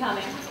 Master's will be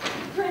coming.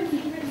 Prince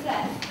and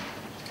Princess.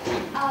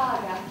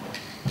 Aga.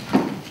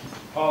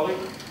 Harley?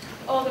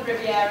 All the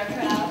Riviera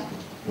crowd.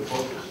 The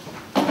focus?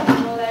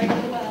 All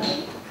over the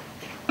world.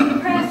 The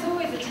press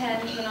always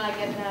attends when I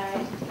get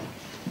married.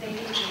 They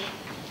need me.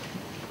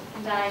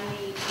 And I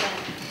need them.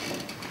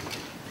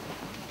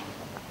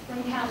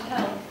 From Count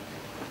Home.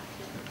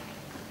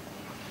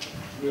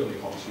 Really,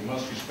 Hobbs, you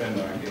must suspend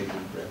our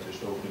engagement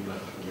breakfast opening letter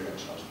from your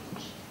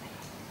ex-husbands.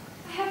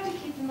 I have to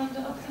keep them under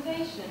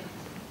observation.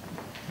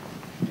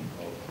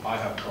 Oh, I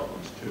have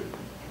problems too.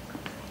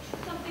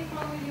 Something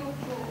wrong with your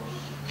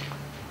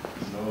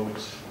Porsche? No,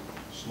 it's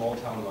small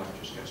town life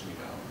just gets me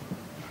down.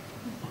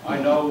 I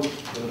know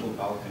the little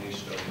balcony's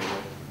still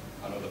here.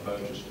 I know the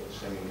birds are still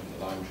singing and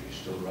the lime tree's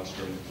still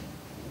rustling.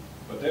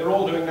 But they were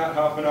all doing that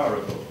half an hour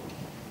ago.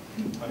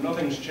 And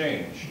nothing's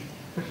changed.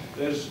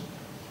 There's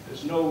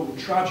no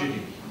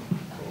tragedy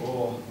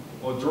or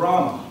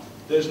drama.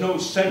 There's no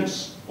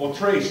sense or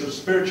trace of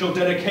spiritual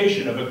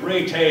dedication of a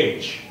great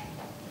age.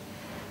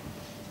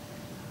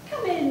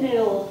 Come in,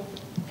 Neil.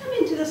 Come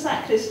into the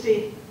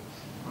sacristy.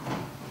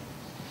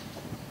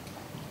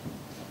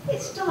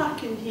 It's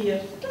dark in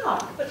here.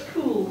 Dark, but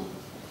cool.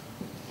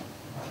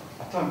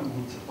 I don't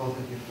want to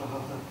bother you,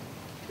 Father.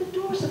 The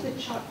doors of the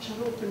church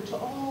are open to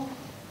all.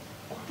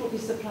 Oh, don't be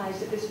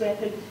surprised at this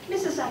weapon.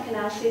 Mrs.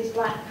 Akinasian's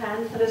Black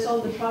Panther is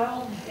on the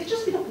prowl. It's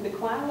just been up in the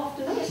choir loft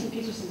and now it's in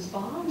Peterson's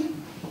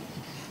barn.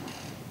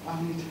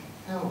 I need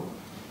help.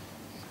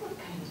 What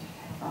kind of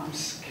help? I'm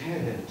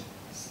scared.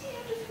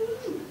 Scared of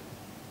who?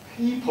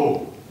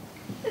 People.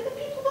 That the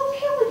people will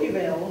kill you,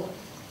 Will.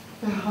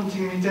 They're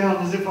hunting me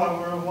down as if I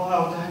were a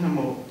wild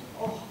animal.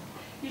 Oh,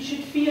 you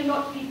should fear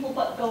not people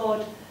but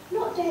God.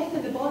 Not death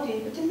in the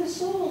body, but in the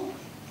soul.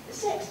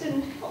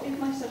 Sexton, help me with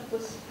my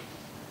surplice.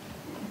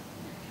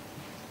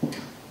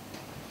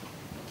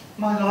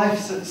 My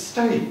life's at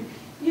stake.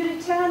 Your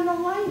eternal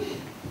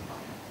life.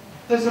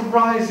 There's a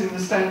rise in the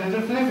standard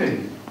of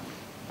living.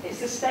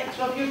 It's the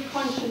spectre of your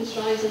conscience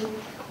rising.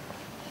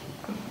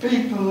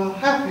 People are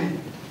happy.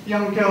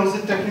 Young girls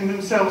are decking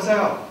themselves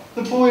out.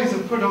 The boys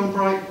have put on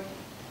bright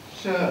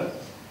shirts.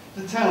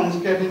 The town's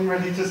getting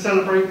ready to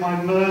celebrate my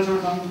murder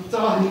and I'm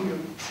dying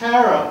of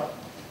terror.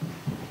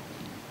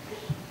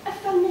 A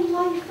family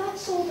life,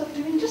 that's all they're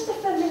doing, just a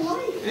family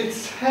life.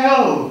 It's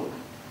hell.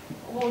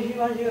 Oh,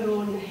 you are your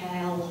own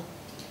hell.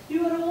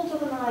 You are older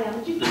than I am,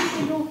 and you think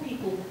you know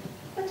people.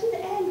 But in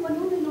the end, one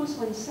only knows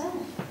oneself.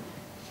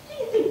 Do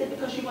you think that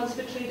because you once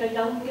betrayed a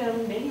young girl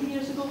many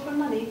years ago for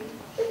money,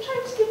 the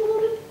townspeople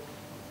will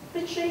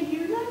betray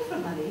you now for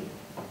money?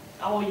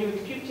 Oh, you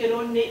impute your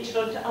own nature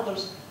onto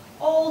others,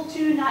 all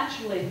too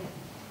naturally.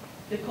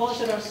 The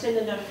cause of our sin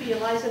and our fear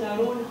lies in our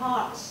own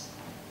hearts.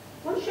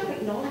 Once you have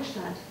acknowledged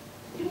that,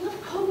 you will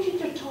have conquered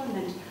your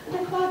torment and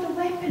acquired a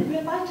weapon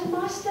whereby to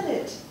master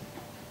it.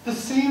 The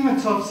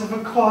Sematovs have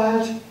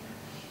acquired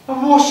a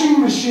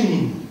washing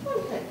machine.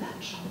 Don't let that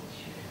trouble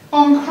you.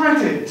 On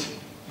credit.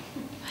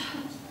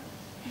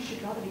 You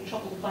should rather be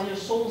troubled by your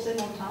soul's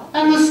immortality.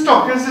 And the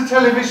stockers, a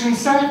television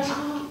set.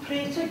 Ah,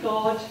 pray to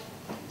God.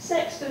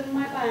 Sexton,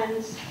 my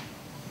bands,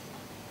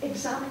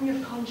 examine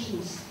your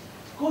conscience.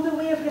 Go the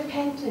way of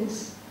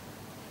repentance.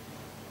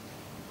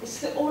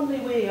 It's the only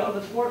way, or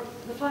the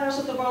fires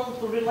of the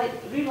world will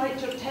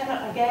relight your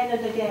terror again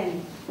and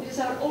again. It is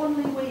our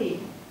only way.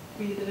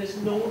 There is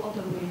no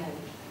other way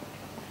out.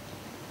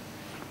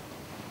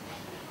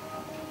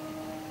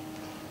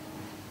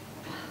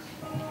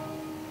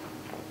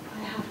 I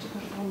have to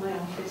perform my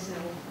office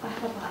now. I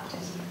have a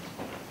baptism.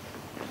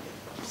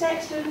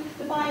 Sexton,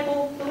 the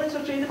Bible, the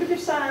liturgy, the Book of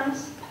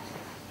Psalms.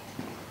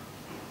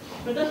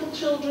 Where little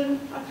children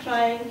are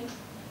crying,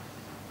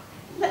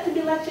 let them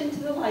be let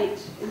into the light,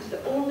 into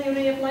the only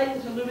ray of light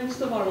that illumines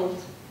the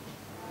world.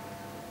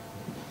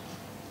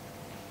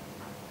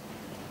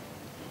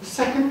 The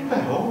second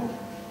bell?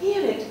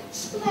 Hear it,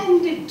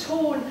 splendid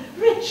tone,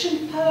 rich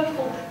and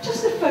powerful,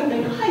 just the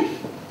founding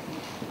life.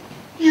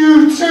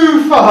 You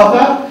too,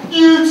 Father,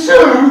 you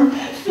too!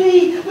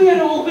 Flee, we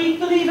are all weak,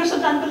 believers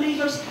and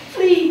unbelievers.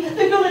 Flee,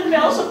 the golden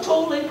bells are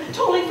tolling,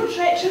 tolling for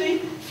treachery.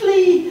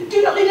 Flee,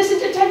 do not lead us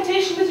into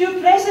temptation with your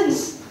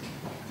presence.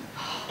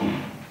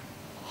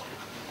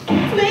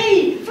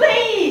 Flee,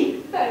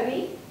 flee!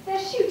 Bobby, they're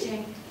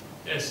shooting.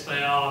 Yes,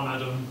 they are,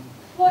 madam.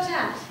 What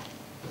at?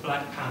 The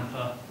Black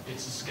Panther,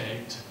 it's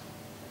escaped.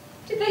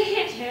 Did they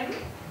hit him?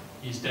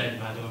 He's dead,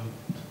 madam.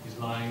 He's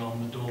lying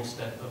on the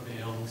doorstep of the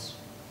hills.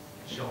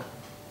 Shot.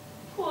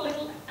 Poor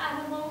little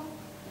animal.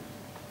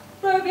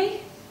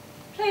 Bobby,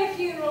 play a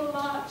funeral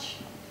march.